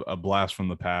truly a blast from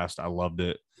the past. I loved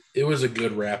it. It was a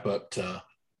good wrap up to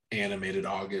animated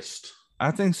August.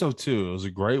 I think so too. It was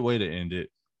a great way to end it.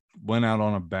 Went out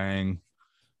on a bang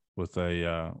with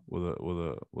a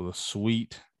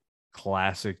sweet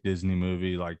classic Disney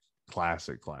movie, like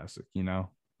classic, you know.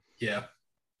 Yeah.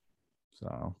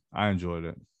 So I enjoyed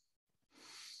it.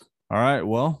 All right,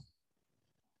 well,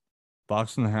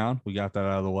 Fox and the Hound, we got that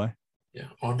out of the way. Yeah.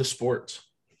 On to sports.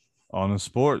 On to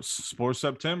sports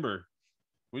September.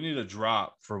 We need a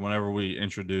drop for whenever we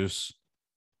introduce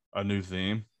a new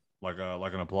theme, like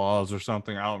an applause or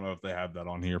something. I don't know if they have that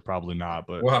on here. Probably not,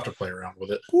 but we'll have to play around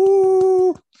with it.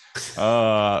 Woo!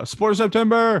 Sports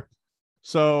September.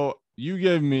 So you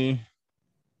gave me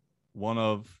one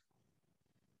of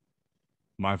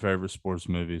my favorite sports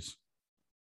movies,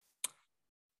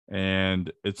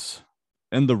 and it's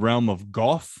in the realm of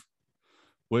golf,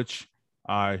 which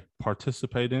I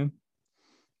participate in,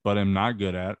 but am not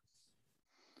good at.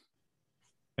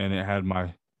 And it had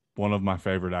one of my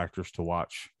favorite actors to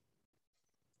watch.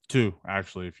 Two,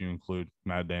 actually, if you include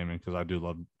Matt Damon, because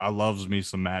I loves me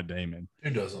some Matt Damon.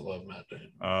 Who doesn't love Matt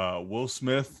Damon? Will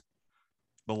Smith,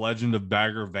 The Legend of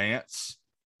Bagger Vance,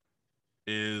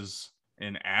 is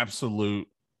an absolute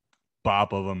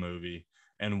bop of a movie,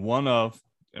 and one of,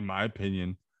 in my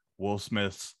opinion, Will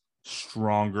Smith's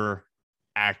stronger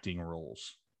acting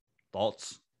roles.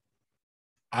 Thoughts?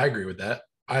 I agree with that.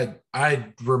 I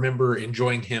remember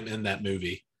enjoying him in that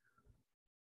movie.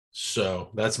 So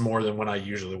that's more than when I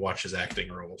usually watch his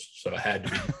acting roles. So it had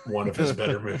to be one of his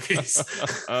better movies.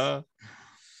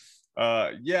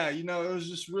 Yeah, you know, it was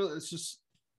just really, it's just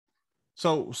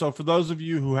so for those of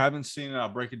you who haven't seen it, I'll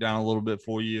break it down a little bit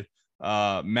for you.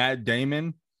 Matt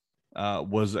Damon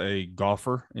was a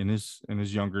golfer in his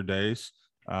younger days.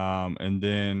 And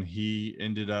then he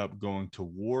ended up going to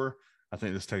war. I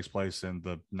think this takes place in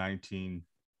the 1930s.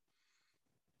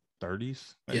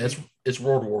 Maybe? Yeah, it's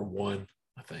World War One,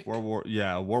 I think. World War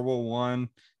One.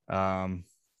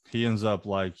 He ends up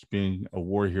like being a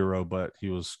war hero, but he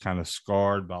was kind of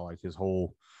scarred by like his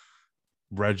whole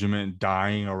regiment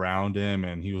dying around him,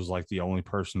 and he was like the only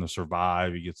person to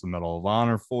survive. He gets the Medal of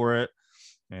Honor for it,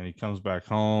 and he comes back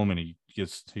home and he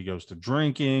goes to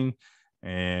drinking,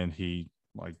 and he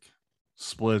like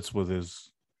splits with his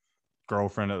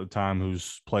girlfriend at the time,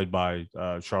 who's played by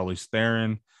Charlize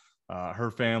Theron.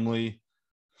 Her family,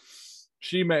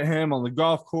 she met him on the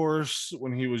golf course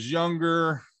when he was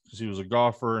younger because he was a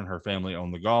golfer, and her family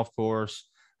owned the golf course.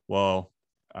 Well,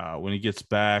 when he gets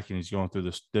back and he's going through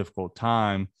this difficult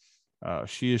time,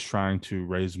 she is trying to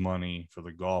raise money for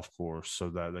the golf course so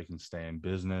that they can stay in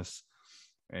business.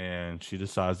 And she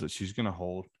decides that she's going to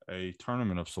hold a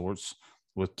tournament of sorts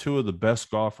with two of the best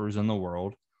golfers in the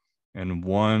world and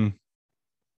one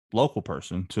local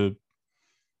person to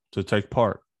take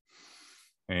part.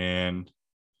 And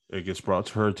it gets brought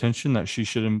to her attention that she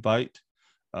should invite.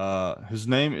 His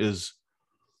name is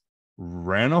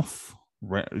Juna.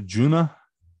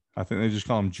 I think they just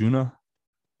call him Juna.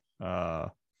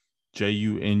 Junuh.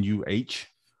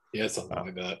 Yeah, something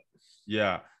like that.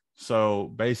 Yeah.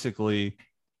 So basically,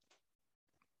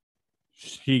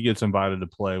 he gets invited to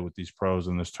play with these pros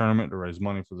in this tournament to raise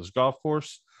money for this golf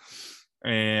course.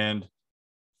 And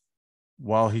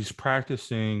while he's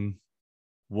practicing,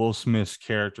 Will Smith's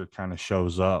character kind of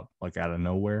shows up like out of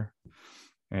nowhere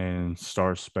and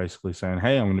starts basically saying,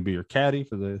 "Hey, I'm going to be your caddy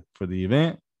for the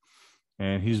event."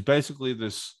 And he's basically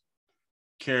this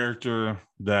character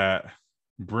that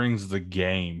brings the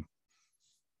game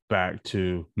back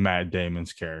to Matt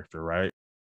Damon's character, right?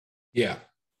 Yeah.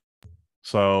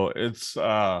 So it's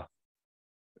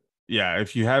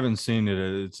if you haven't seen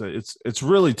it, it's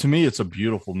really, to me, it's a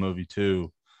beautiful movie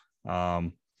too. I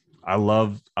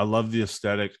love the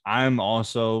aesthetic. I'm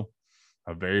also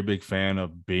a very big fan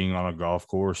of being on a golf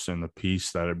course and the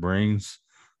peace that it brings,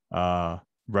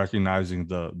 recognizing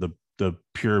the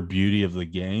pure beauty of the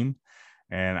game.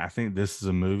 And I think this is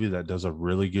a movie that does a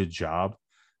really good job.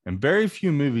 And very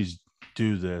few movies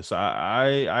do this.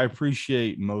 I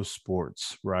appreciate most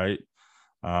sports, right?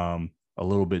 A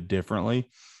little bit differently.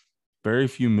 Very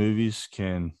few movies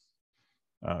can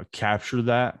capture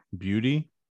that beauty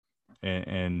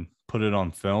and put it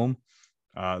on film.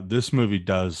 This movie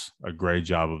does a great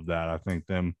job of that. I think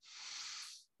and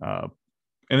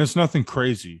it's nothing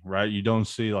crazy, right? You don't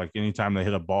see like anytime they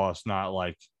hit a ball, it's not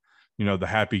like, you know, the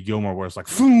Happy Gilmore where it's like,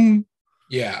 boom.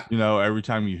 Yeah. You know, every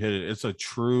time you hit it, it's a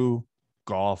true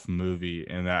golf movie.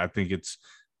 And I think it's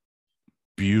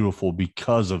beautiful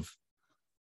because of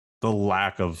the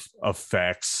lack of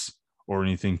effects or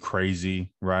anything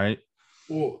crazy, right?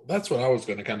 Well, that's what I was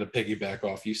going to kind of piggyback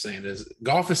off you saying is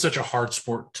golf is such a hard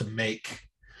sport to make.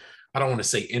 I don't want to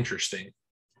say interesting,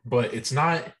 but it's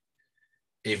not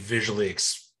a visually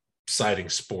exciting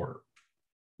sport.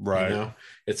 You Right. know,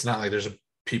 it's not like there's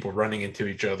people running into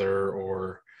each other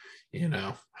or,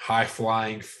 high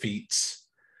flying feats.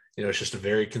 It's just a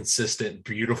very consistent,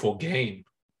 beautiful game.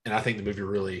 And I think the movie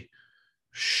really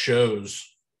shows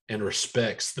and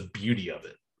respects the beauty of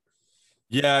it.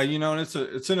 Yeah, and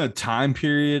it's in a time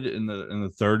period in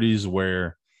the 30s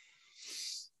where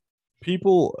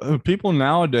people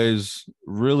nowadays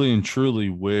really and truly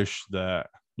wish that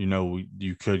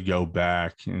you could go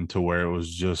back into where it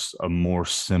was just a more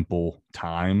simple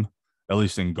time, at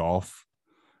least in golf.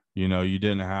 You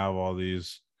didn't have all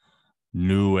these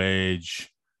new age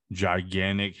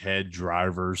gigantic head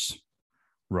drivers,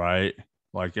 right?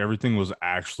 Like everything was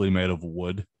actually made of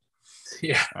wood.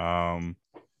 Yeah.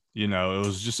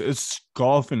 It's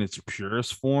golf in its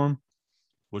purest form,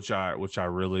 which I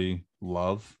really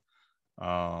love.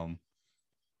 um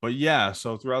but yeah,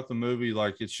 so throughout the movie,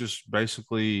 like, it's just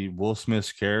basically Will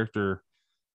Smith's character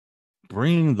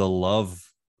bringing the love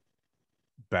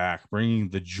back, bringing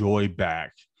the joy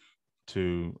back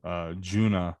to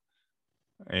Juna,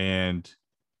 and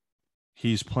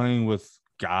he's playing with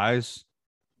guys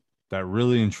that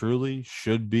really and truly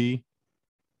should be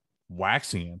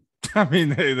waxing him. I mean,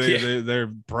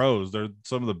 they're pros. They're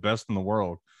some of the best in the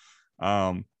world.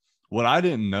 What I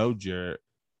didn't know, Jarrett,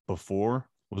 before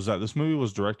was that this movie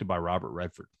was directed by Robert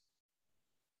Redford.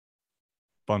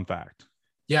 Fun fact.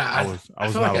 Yeah, I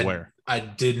was feel not like aware. I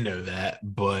did know that,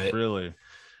 but Really?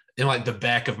 in like the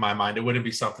back of my mind, it wouldn't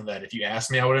be something that if you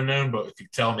asked me, I would have known, but if you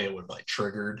tell me, it would have like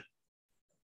triggered.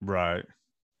 Right.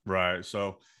 Right.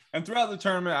 So, and throughout the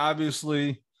tournament,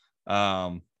 obviously,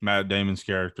 Matt Damon's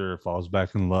character falls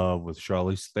back in love with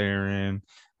Charlize Theron,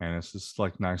 and it's just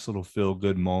like nice little feel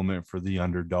good moment for the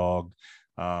underdog.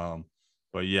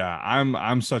 But yeah,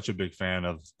 I'm such a big fan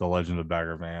of The Legend of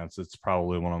Bagger Vance. It's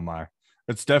probably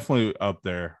it's definitely up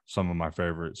there, some of my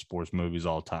favorite sports movies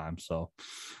all time. So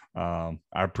I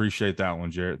appreciate that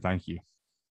one, Jarrett. Thank you.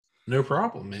 No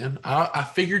problem, man. I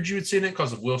figured you had seen it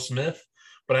because of Will Smith,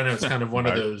 but I know it's kind of one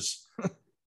of Right. those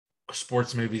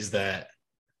sports movies that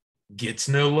gets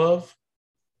no love.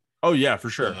 Oh yeah, for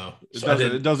sure.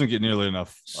 It doesn't get nearly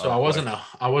enough. So I wasn't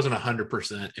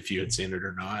 100% if you had seen it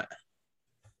or not.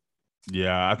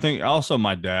 Yeah, I think also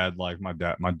my dad,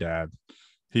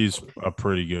 he's a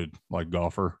pretty good like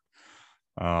golfer.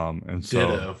 And so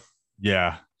Ditto.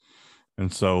 yeah,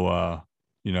 and so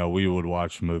we would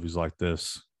watch movies like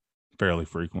this fairly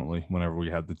frequently whenever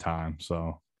we had the time.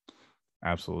 So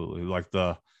absolutely, like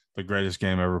the greatest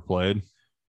game ever played.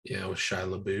 Yeah, with Shia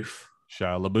LaBeouf.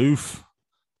 Shia LaBeouf,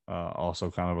 also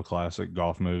kind of a classic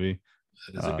golf movie.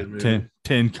 That is a good movie.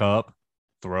 Tin Cup,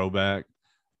 throwback.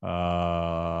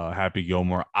 Happy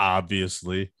Gilmore,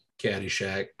 obviously.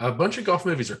 Caddyshack. A bunch of golf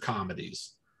movies are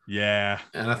comedies. Yeah.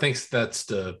 And I think that's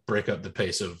to break up the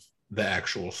pace of the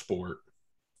actual sport.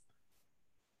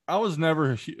 I was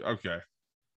never okay.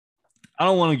 I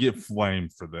don't want to get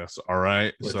flamed for this. All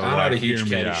right. Look, So I'm not a huge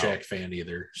hear me Caddyshack out. fan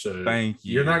either. So Thank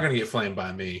you. you're not going to get flamed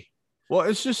by me. Well,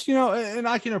 it's just, and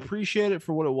I can appreciate it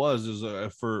for what it was. Is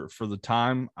for the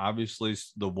time, obviously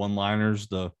the one-liners,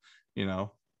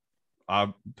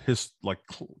 his like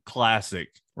classic,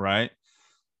 right?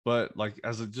 But like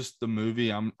just the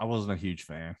movie, I wasn't a huge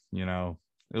fan. It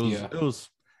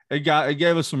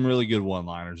gave us some really good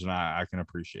one-liners, and I can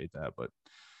appreciate that. But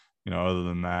other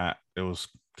than that, it was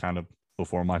kind of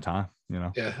before my time.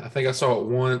 Yeah, I think I saw it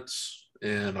once,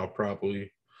 and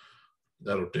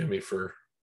that'll do me for a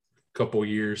couple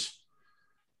years.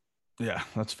 Yeah,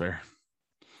 that's fair.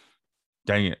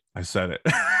 Dang it, I said it.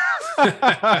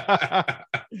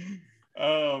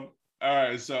 All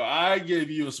right, so I gave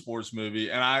you a sports movie,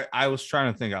 and I was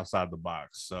trying to think outside the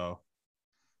box. So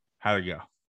how'd it go?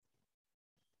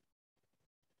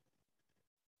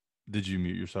 Did you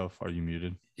mute yourself? Are you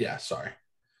muted? Yeah, sorry.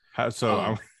 How'd it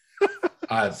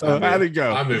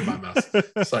go? I moved my mouse.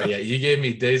 So yeah, you gave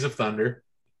me Days of Thunder.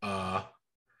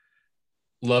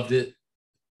 Loved it.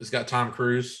 It's got Tom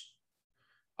Cruise.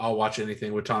 I'll watch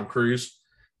anything with Tom Cruise.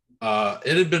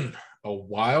 It had been a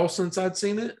while since I'd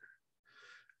seen it.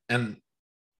 And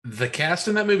the cast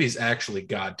in that movie is actually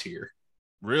God tier.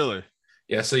 Really?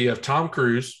 Yeah, so you have Tom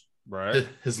Cruise. Right.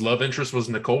 His love interest was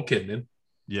Nicole Kidman.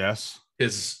 Yes.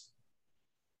 His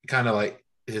kind of like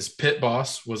his pit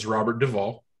boss was Robert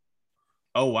Duvall.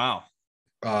 Oh, wow.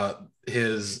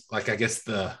 His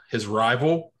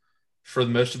rival for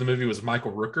most of the movie was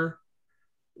Michael Rooker,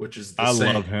 which is the same.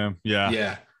 I love him.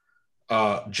 Yeah.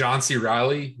 Yeah. John C.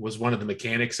 Reilly was one of the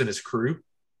mechanics in his crew.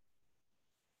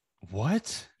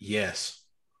 What? Yes.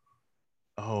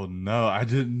 Oh no, I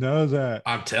didn't know that.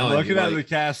 I'm I'm telling you, looking at the like,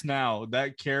 cast now.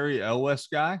 That Carrie Elwes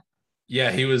guy.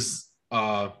 yeah, he was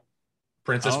I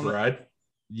Princess don't know. Bride.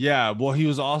 Yeah, well, he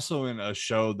was also in a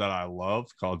show that I love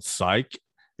called Psych.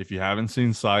 If you haven't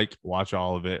seen Psych, watch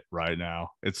all of it right now.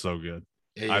 It's so good.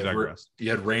 Yeah, I digress. you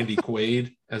had Randy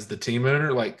Quaid as the team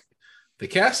owner. Like, the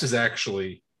cast is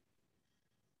actually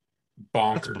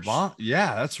That's bonkers. Bavant.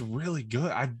 Yeah, that's really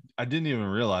good. I didn't even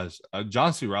realize.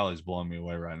 John C. Riley's blowing me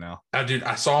away right now. Dude,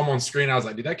 I saw him on screen. I was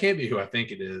like, dude, that can't be who I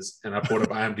think it is. And I pulled up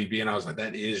IMDb and I was like,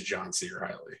 that is John C.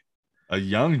 Riley. A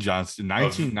young Johnston, Of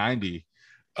 1990.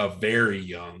 a very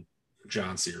young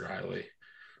John C. Riley.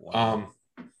 Wow. Um,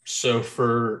 so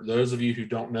for those of you who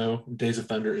don't know, Days of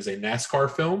Thunder is a NASCAR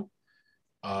film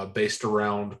based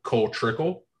around Cole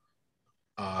Trickle,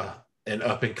 an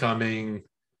up and coming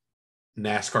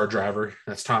NASCAR driver.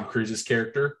 That's Tom Cruise's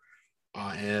character.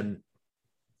 And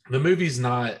the movie's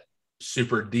not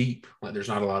super deep. Like, there's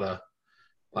not a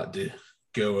lot to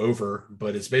go over,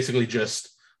 but it's basically just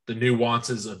the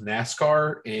nuances of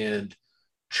NASCAR and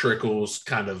Trickle's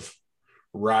kind of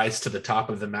rise to the top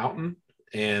of the mountain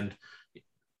and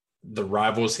the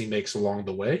rivals he makes along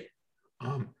the way.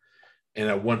 And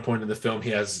at one point in the film, he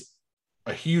has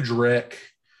a huge wreck,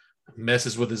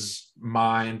 messes with his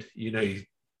mind. You know, he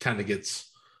kind of gets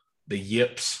the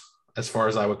yips, as far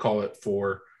as I would call it,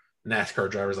 for NASCAR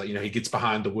drivers. Like, you know, he gets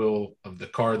behind the wheel of the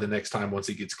car the next time once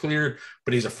he gets cleared,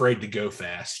 but he's afraid to go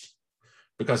fast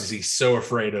because he's so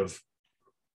afraid of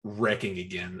wrecking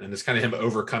again. And it's kind of him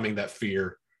overcoming that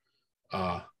fear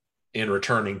and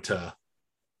returning to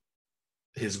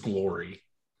his glory.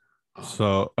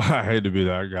 So I hate to be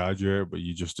that guy, Jared, but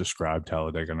you just described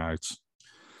Talladega Nights.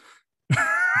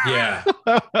 Yeah,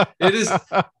 it is.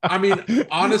 I mean,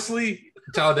 honestly,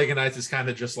 Talladega Nights is kind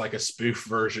of just like a spoof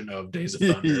version of Days of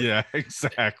Thunder. Yeah,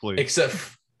 exactly. Except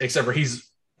for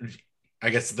I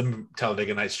guess the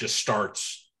Talladega Nights just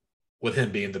starts with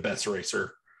him being the best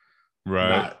racer, Right.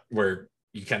 not where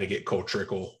you kind of get Cole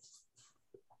Trickle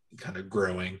kind of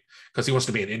growing because he wants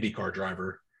to be an IndyCar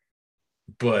driver,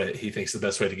 but he thinks the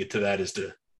best way to get to that is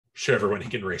to show everyone he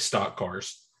can race stock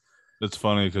cars. It's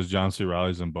funny because John C.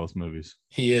 Riley's in both movies.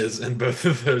 He is in both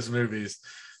of those movies.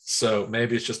 So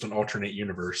maybe it's just an alternate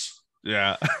universe.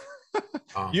 Yeah.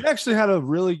 You actually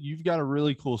you've got a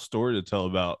really cool story to tell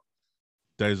about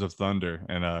Days of Thunder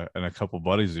and a couple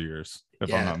buddies of yours,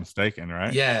 if I'm not mistaken,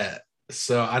 right? Yeah.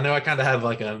 So I know I kind of had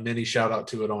like a mini shout out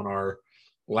to it on our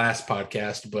last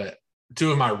podcast, but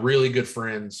two of my really good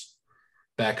friends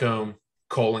back home,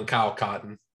 Cole and Kyle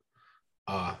Cotton,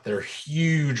 they're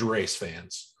huge race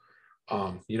fans.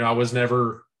 You know, I was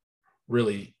never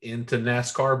really into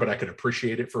NASCAR, but I could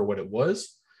appreciate it for what it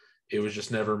was. It was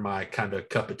just never my kind of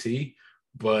cup of tea,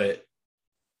 but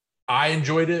I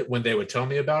enjoyed it when they would tell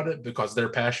me about it because their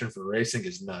passion for racing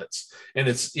is nuts. And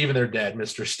it's even their dad,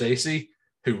 Mr. Stacy,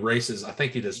 who races, I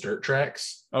think he does dirt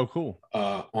tracks. Oh, cool.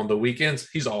 On the weekends.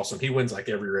 He's awesome. He wins like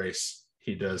every race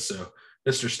he does. So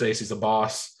Mr. Stacy's a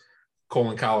boss. Cole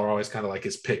and Kyle are always kind of like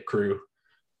his pit crew.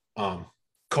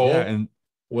 Cole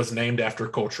was named after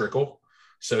Cole Trickle.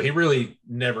 So he really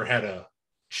never had a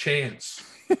chance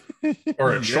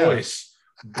or a choice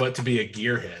but to be a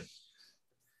gearhead.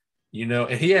 You know,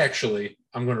 and he actually,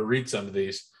 I'm going to read some of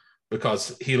these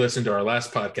because he listened to our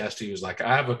last podcast. He was like,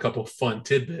 I have a couple fun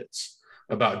tidbits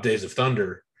about Days of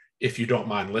Thunder if you don't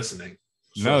mind listening.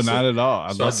 So no, not at all.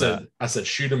 I love that. I said,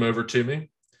 shoot them over to me.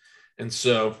 And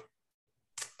so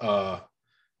Dale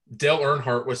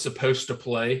Earnhardt was supposed to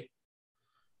play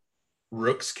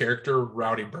Rook's character,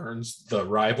 Rowdy Burns, the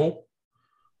rival,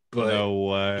 but no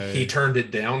way. He turned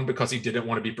it down because he didn't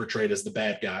want to be portrayed as the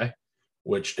bad guy,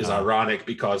 which is ironic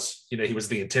because, you know, he was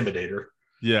the intimidator.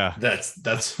 Yeah.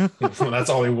 That's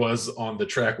all he was on the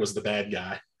track, was the bad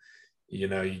guy. You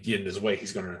know, you get in his way,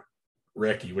 he's going to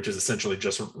wreck you, which is essentially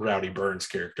just Rowdy Burns'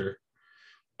 character.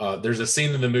 There's a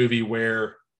scene in the movie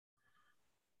where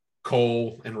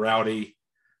Cole and Rowdy,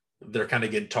 they're kind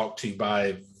of getting talked to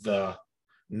by the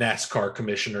NASCAR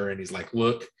commissioner, and he's like,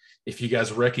 look, if you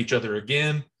guys wreck each other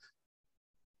again,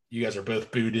 you guys are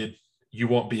both booted. You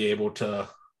won't be able to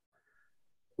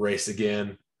race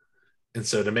again. And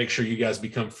so to make sure you guys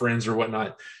become friends or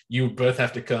whatnot, you both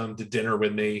have to come to dinner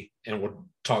with me and we'll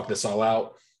talk this all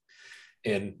out.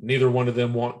 And neither one of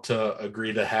them want to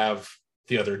agree to have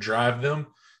the other drive them.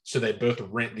 So they both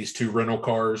rent these two rental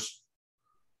cars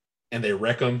and they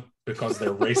wreck them because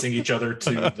they're racing each other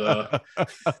to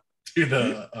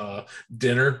the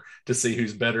dinner to see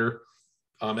who's better.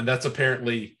 And that's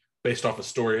apparently based off a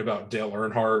story about Dale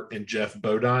Earnhardt and Jeff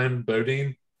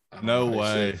Bodine. I don't know No how you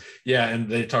say way. it. Yeah, and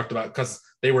they talked about because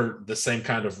they were the same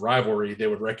kind of rivalry. They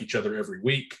would wreck each other every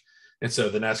week. And so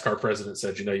the NASCAR president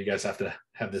said, you guys have to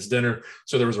have this dinner.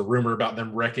 So there was a rumor about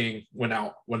them wrecking when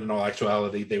in all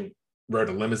actuality, they rode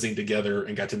a limousine together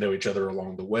and got to know each other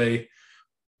along the way.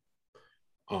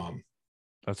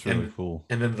 That's really and cool.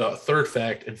 and then the third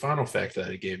fact and final fact that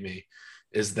it gave me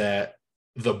is that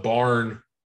the barn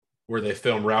where they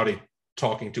filmed Rowdy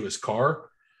talking to his car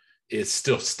is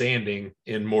still standing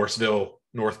in Morrisville,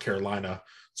 North Carolina.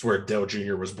 It's where Dale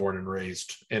Jr. was born and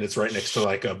raised, and it's right next to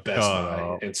like a Best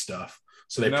Buy and stuff.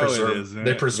 So No, it isn't.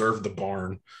 they preserved the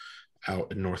barn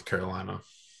out in North Carolina.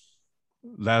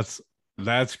 That's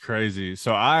crazy.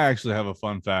 So I actually have a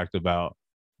fun fact about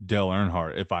Dale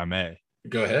Earnhardt, if I may.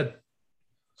 Go ahead.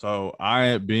 So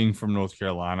I, being from North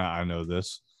Carolina, I know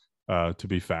this to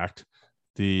be fact.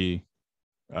 The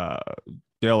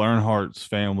Dale Earnhardt's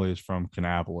family is from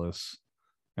Kannapolis,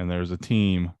 and there's a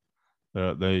team.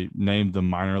 They named the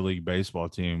minor league baseball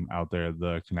team out there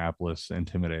the Kannapolis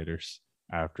Intimidators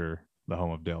after the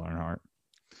home of Dale Earnhardt.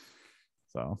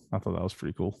 So I thought that was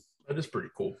pretty cool. That is pretty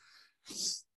cool.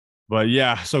 But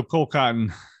yeah, so Cole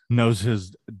Cotton knows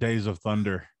his Days of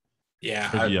Thunder.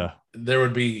 Yeah, there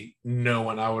would be no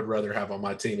one I would rather have on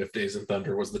my team if Days of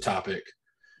Thunder was the topic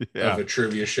of a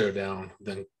trivia showdown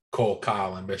than Cole,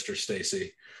 Kyle, and Mr.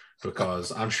 Stacy,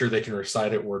 because I'm sure they can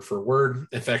recite it word for word.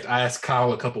 In fact, I asked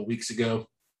Kyle a couple weeks ago,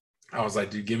 I was like,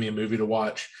 dude, give me a movie to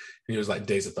watch. And he was like,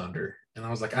 Days of Thunder. And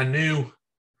I was like, I knew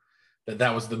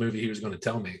that was the movie he was going to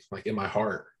tell me, like in my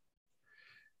heart.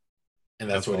 And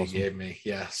that's what awesome. He gave me.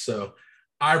 Yeah. So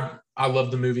I love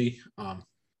the movie.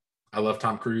 I love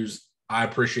Tom Cruise. I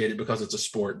appreciate it because it's a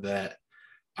sport that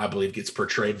I believe gets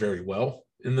portrayed very well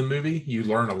in the movie. You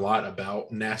learn a lot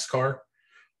about NASCAR.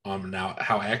 Now,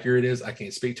 how accurate it is, I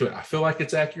can't speak to it. I feel like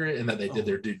it's accurate and that they did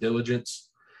their due diligence.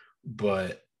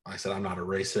 But like I said, I'm not a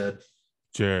race head.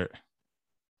 Jarrett.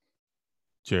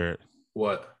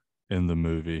 What? In the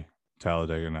movie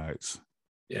Talladega Nights.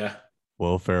 Yeah.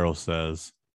 Will Ferrell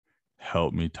says,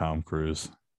 "Help me, Tom Cruise."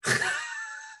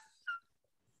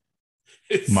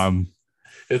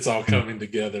 It's all coming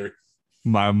together.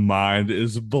 My mind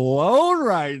is blown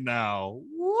right now.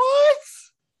 What?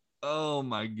 Oh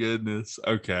my goodness.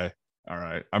 Okay. All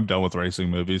right. I'm done with racing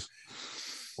movies.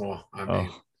 Well, I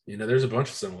mean, there's a bunch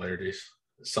of similarities.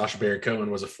 Sacha Baron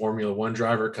Cohen was a Formula One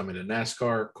driver coming to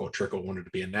NASCAR. Cole Trickle wanted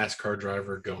to be a NASCAR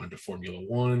driver going to Formula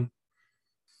One.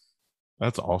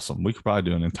 That's awesome. We could probably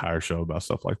do an entire show about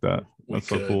stuff like that. That's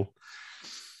so cool.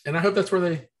 And I hope that's where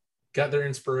they got their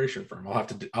inspiration from.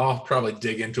 I'll probably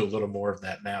dig into a little more of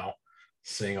that now,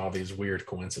 seeing all these weird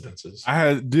coincidences.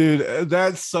 Dude,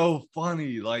 that's so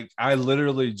funny. Like, I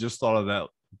literally just thought of that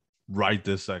right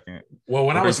this second. Well,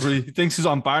 he thinks he's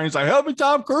on fire, he's like, "Help me,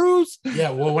 Tom Cruise."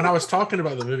 Yeah. Well, when I was talking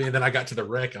about the movie and then I got to the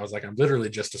wreck, I was like, I'm literally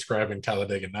just describing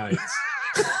Talladega Nights.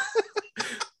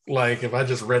 Like, if I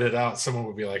just read it out, someone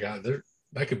would be like,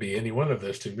 that could be any one of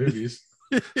those two movies.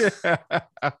 Yeah.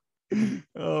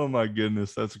 Oh my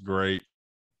goodness, that's great.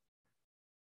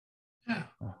 Yeah.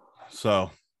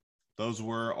 So those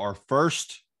were our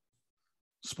first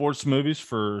sports movies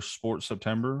for Sports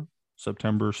September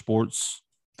sports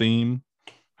theme,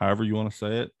 however you want to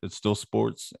say it. It's still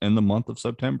sports in the month of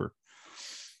September.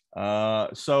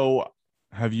 So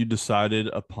have you decided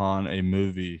upon a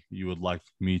movie you would like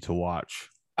me to watch?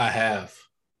 I have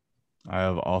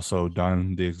also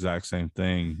done the exact same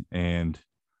thing, and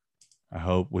I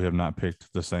hope we have not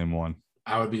picked the same one.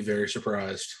 I would be very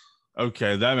surprised.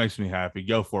 Okay, that makes me happy.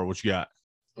 Go for it. What you got?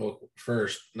 Well,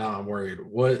 first, now I'm worried.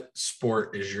 What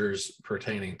sport is yours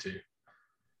pertaining to?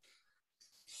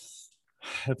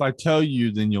 If I tell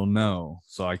you, then you'll know,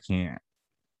 so I can't.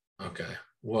 Okay.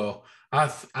 Well,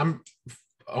 I'm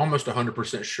almost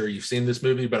 100% sure you've seen this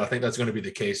movie, but I think that's going to be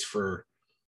the case for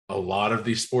a lot of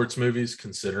these sports movies,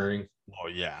 considering. Oh,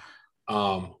 yeah.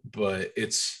 But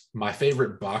it's my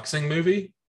favorite boxing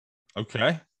movie.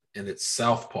 Okay. And it's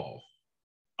Southpaw.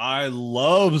 I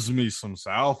loves me some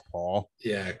Southpaw.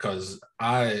 Yeah, because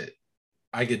I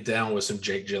get down with some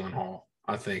Jake Gyllenhaal.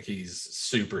 I think he's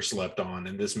super slept on,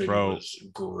 and this movie was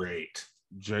great.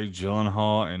 Jake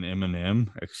Gyllenhaal and Eminem.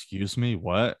 Excuse me,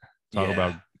 what? Talk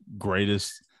about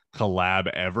greatest collab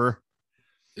ever.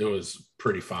 It was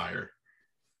pretty fire.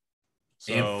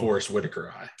 So, and Forrest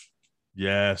Whitaker.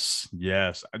 Yes.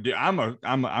 Dude,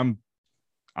 I'm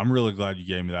really glad you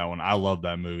gave me that one. I love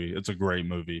that movie. It's a great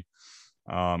movie.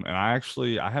 And I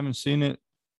haven't seen it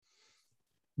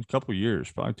in a couple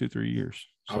years, probably 2-3 years.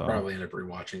 So. I'll probably end up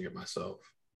rewatching it myself.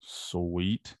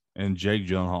 Sweet. And Jake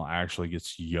Gyllenhaal actually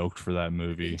gets yoked for that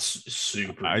movie. It's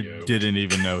super I yoked. Didn't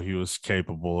even know he was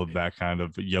capable of that kind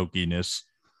of yokiness.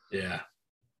 Yeah.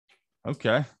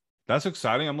 Okay. That's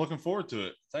exciting. I'm looking forward to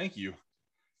it. Thank you.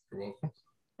 You're welcome.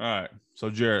 All right. So,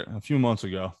 Jarrett, a few months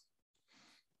ago,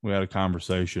 we had a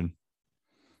conversation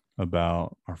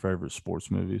about our favorite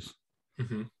sports movies.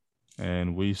 Mm-hmm.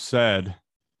 And we said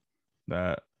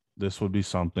that this would be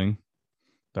something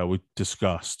that we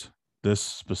discussed. This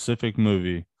specific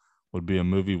movie would be a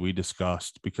movie we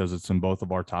discussed because it's in both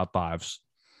of our top fives.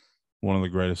 One of the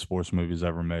greatest sports movies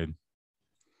ever made.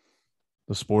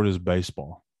 The sport is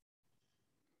baseball.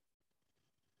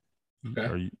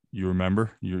 Okay. You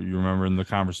remember? You remember in the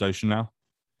conversation now?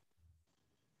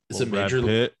 It's a Little Brad major.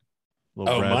 Pitt,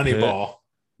 little Oh, Brad Pitt, Moneyball.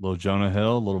 little Jonah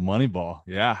Hill, little Moneyball.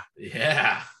 Yeah.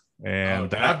 Yeah. Oh, And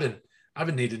dude, that I've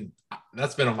been needing.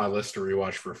 That's been on my list to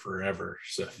rewatch for forever.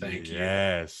 So thank you.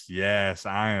 yes,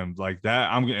 I am like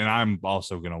that. I'm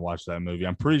also gonna watch that movie.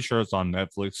 I'm pretty sure it's on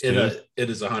Netflix too. It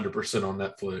is 100% on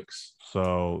Netflix.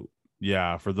 So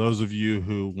yeah, for those of you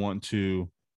who want to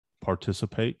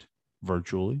participate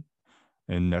virtually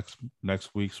in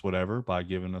next week's whatever by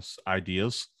giving us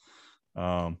ideas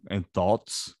and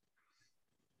thoughts,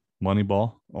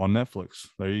 Moneyball on Netflix.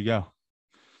 There you go.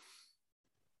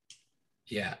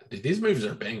 Yeah, dude, these movies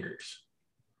are bangers.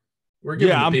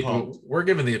 Yeah, I'm pumped. We're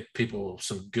giving the people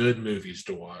some good movies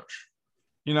to watch.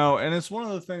 And it's one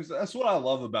of the things that's what I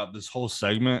love about this whole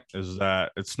segment is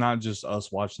that it's not just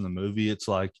us watching the movie. It's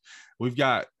like we've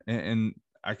got, and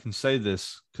I can say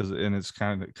this because it's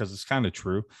kind of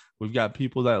true. We've got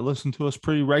people that listen to us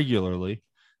pretty regularly,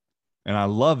 and I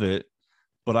love it.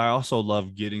 But I also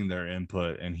love getting their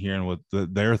input and hearing what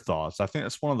their thoughts. I think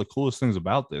that's one of the coolest things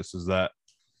about this is that,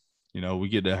 we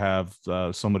get to have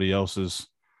somebody else's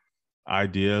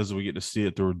ideas. We get to see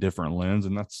it through a different lens,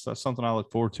 and that's something I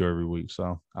look forward to every week.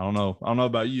 So I don't know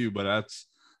about you, but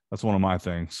that's one of my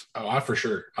things. Oh, I for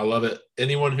sure. I love it.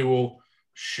 Anyone who will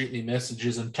shoot me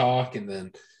messages and talk, and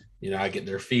then I get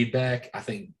their feedback. I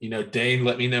think Dane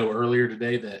let me know earlier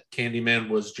today that Candyman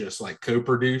was just like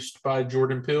co-produced by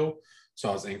Jordan Peele, so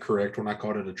I was incorrect when I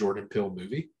called it a Jordan Peele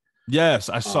movie. Yes,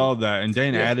 I saw that, and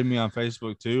Dane yeah. added me on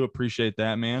Facebook too. Appreciate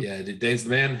that, man. Yeah, dude, Dane's the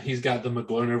man. He's got the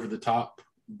McGlone Over the Top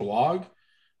blog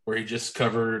where he just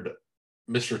covered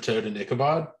Mr. Toad and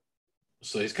Ichabod.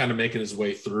 So he's kind of making his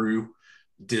way through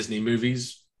Disney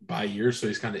movies by year. So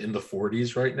he's kind of in the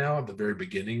 40s right now at the very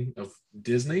beginning of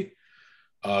Disney.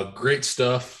 Great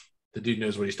stuff. The dude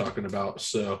knows what he's talking about.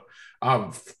 So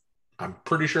I'm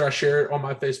pretty sure I share it on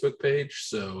my Facebook page.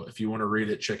 So if you want to read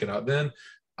it, check it out then.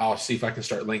 I'll see if I can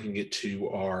start linking it to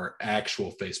our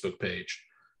actual Facebook page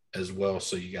as well,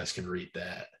 so you guys can read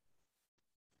that.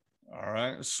 All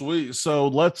right, sweet.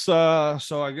 So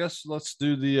I guess let's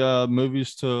do the movie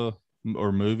to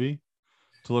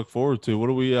look forward to. What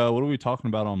are we talking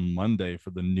about on Monday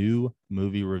for the new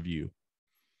movie review?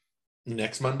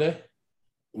 Next Monday,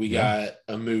 we got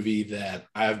a movie that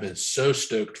I've been so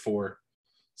stoked for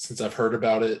since I've heard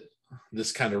about it.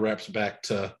 This kind of wraps back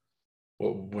to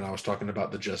when I was talking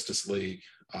about the Justice League.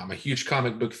 I'm a huge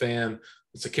comic book fan.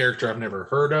 It's a character I've never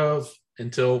heard of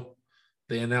until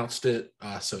they announced it.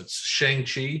 So it's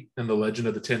Shang-Chi and the Legend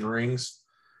of the Ten Rings.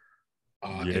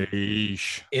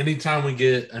 Anytime we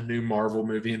get a new Marvel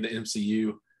movie in the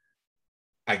MCU,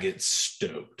 I get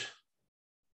stoked.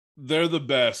 They're the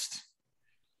best.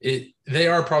 They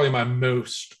are probably my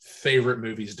most favorite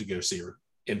movies to go see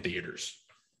in theaters.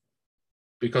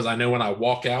 Because I know when I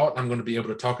walk out, I'm going to be able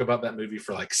to talk about that movie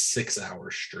for like 6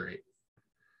 hours straight.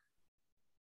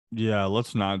 Yeah,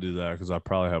 let's not do that because I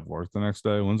probably have work the next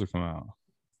day. When's it come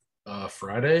out?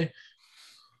 Friday.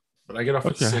 But I get off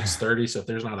at 6:30, so if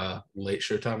there's not a late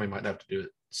show time, we might have to do it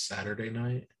Saturday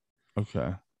night.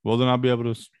 Okay. Well, then I'll be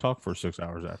able to talk for 6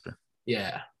 hours after.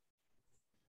 Yeah.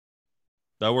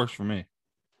 That works for me.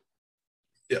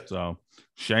 Yep. So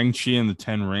Shang-Chi and the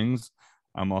Ten Rings,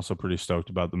 I'm also pretty stoked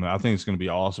about them. I think it's going to be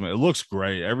awesome. It looks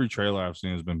great. Every trailer I've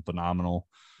seen has been phenomenal.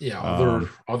 Yeah,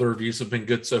 all the reviews have been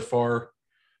good so far.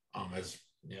 As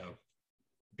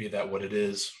be that what it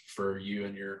is for you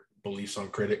and your beliefs on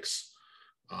critics.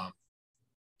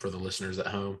 For the listeners at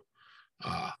home,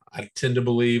 I tend to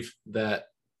believe that.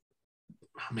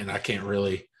 I mean, I can't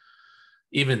really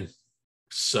even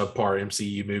subpar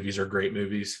MCU movies are great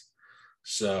movies.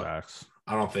 So Facts.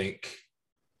 I don't think.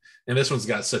 And this one's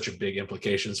got such a big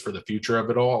implications for the future of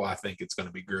it all. I think it's going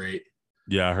to be great.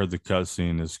 Yeah, I heard the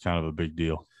cutscene is kind of a big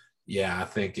deal. Yeah, I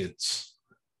think it's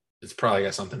probably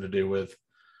got something to do with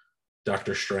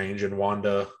Doctor Strange and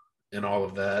Wanda and all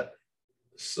of that.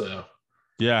 So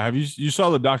yeah, have you saw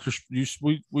the Doctor?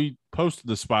 We posted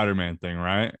the Spider-Man thing,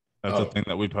 right? That's a thing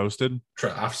that we posted.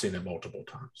 I've seen it multiple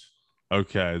times.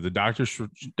 Okay, the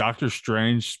Doctor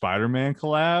Strange Spider-Man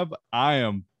collab. I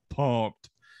am pumped.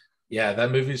 Yeah,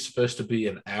 that movie's supposed to be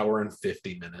an hour and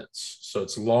 50 minutes. So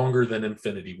it's longer than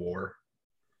Infinity War.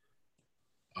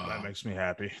 That Um, makes me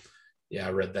happy. yeah,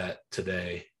 I read that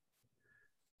today.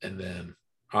 And then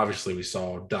obviously we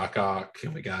saw Doc Ock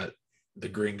and we got the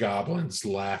Green Goblins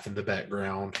laugh in the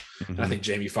background. And I Mm-hmm. think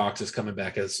Jamie Foxx is coming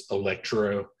back as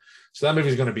Electro. So that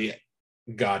movie's going to be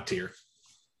God tier.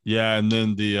 Yeah, and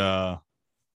then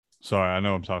sorry, I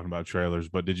know I'm talking about trailers,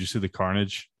 but did you see the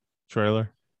Carnage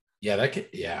trailer? Yeah, that could,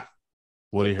 yeah.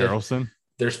 Woody There, Harrelson.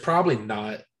 there's probably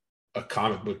not a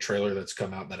comic book trailer that's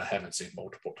come out that I haven't seen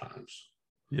multiple times.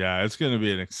 Yeah, it's going to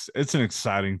be it's an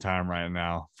exciting time right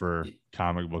now for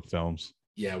comic book films.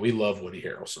 Yeah, we love Woody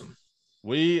Harrelson.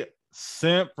 We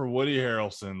simp for Woody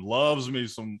Harrelson. Loves me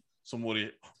some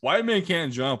Woody. White Man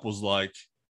Can't Jump was like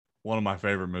one of my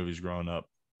favorite movies growing up.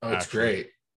 Oh, it's Actually, great.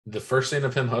 The first scene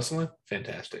of him hustling,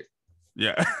 fantastic.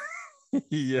 yeah,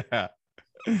 yeah.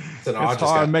 Said, oh, It's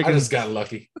hard I making. just got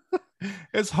lucky.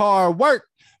 It's hard work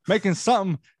making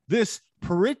something this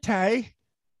pretty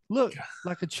look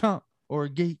like a chump or a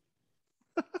geek.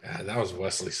 God, that was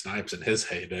Wesley Snipes in his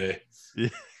heyday. Yeah,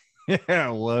 yeah,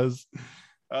 it was.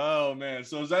 Oh man.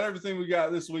 So is that everything we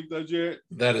got this week though, Jared?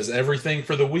 That is everything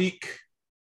for the week.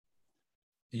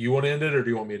 You want to end it or do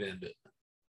you want me to end it?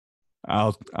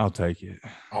 I'll take it.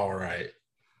 All right.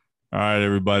 All right,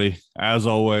 everybody. As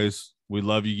always, we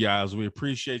love you guys. We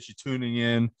appreciate you tuning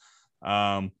in.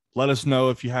 Let us know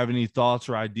if you have any thoughts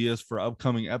or ideas for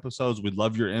upcoming episodes. We'd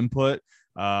love your input.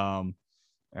 And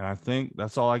I think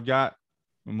that's all I got.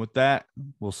 And with that,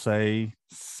 we'll say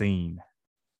scene.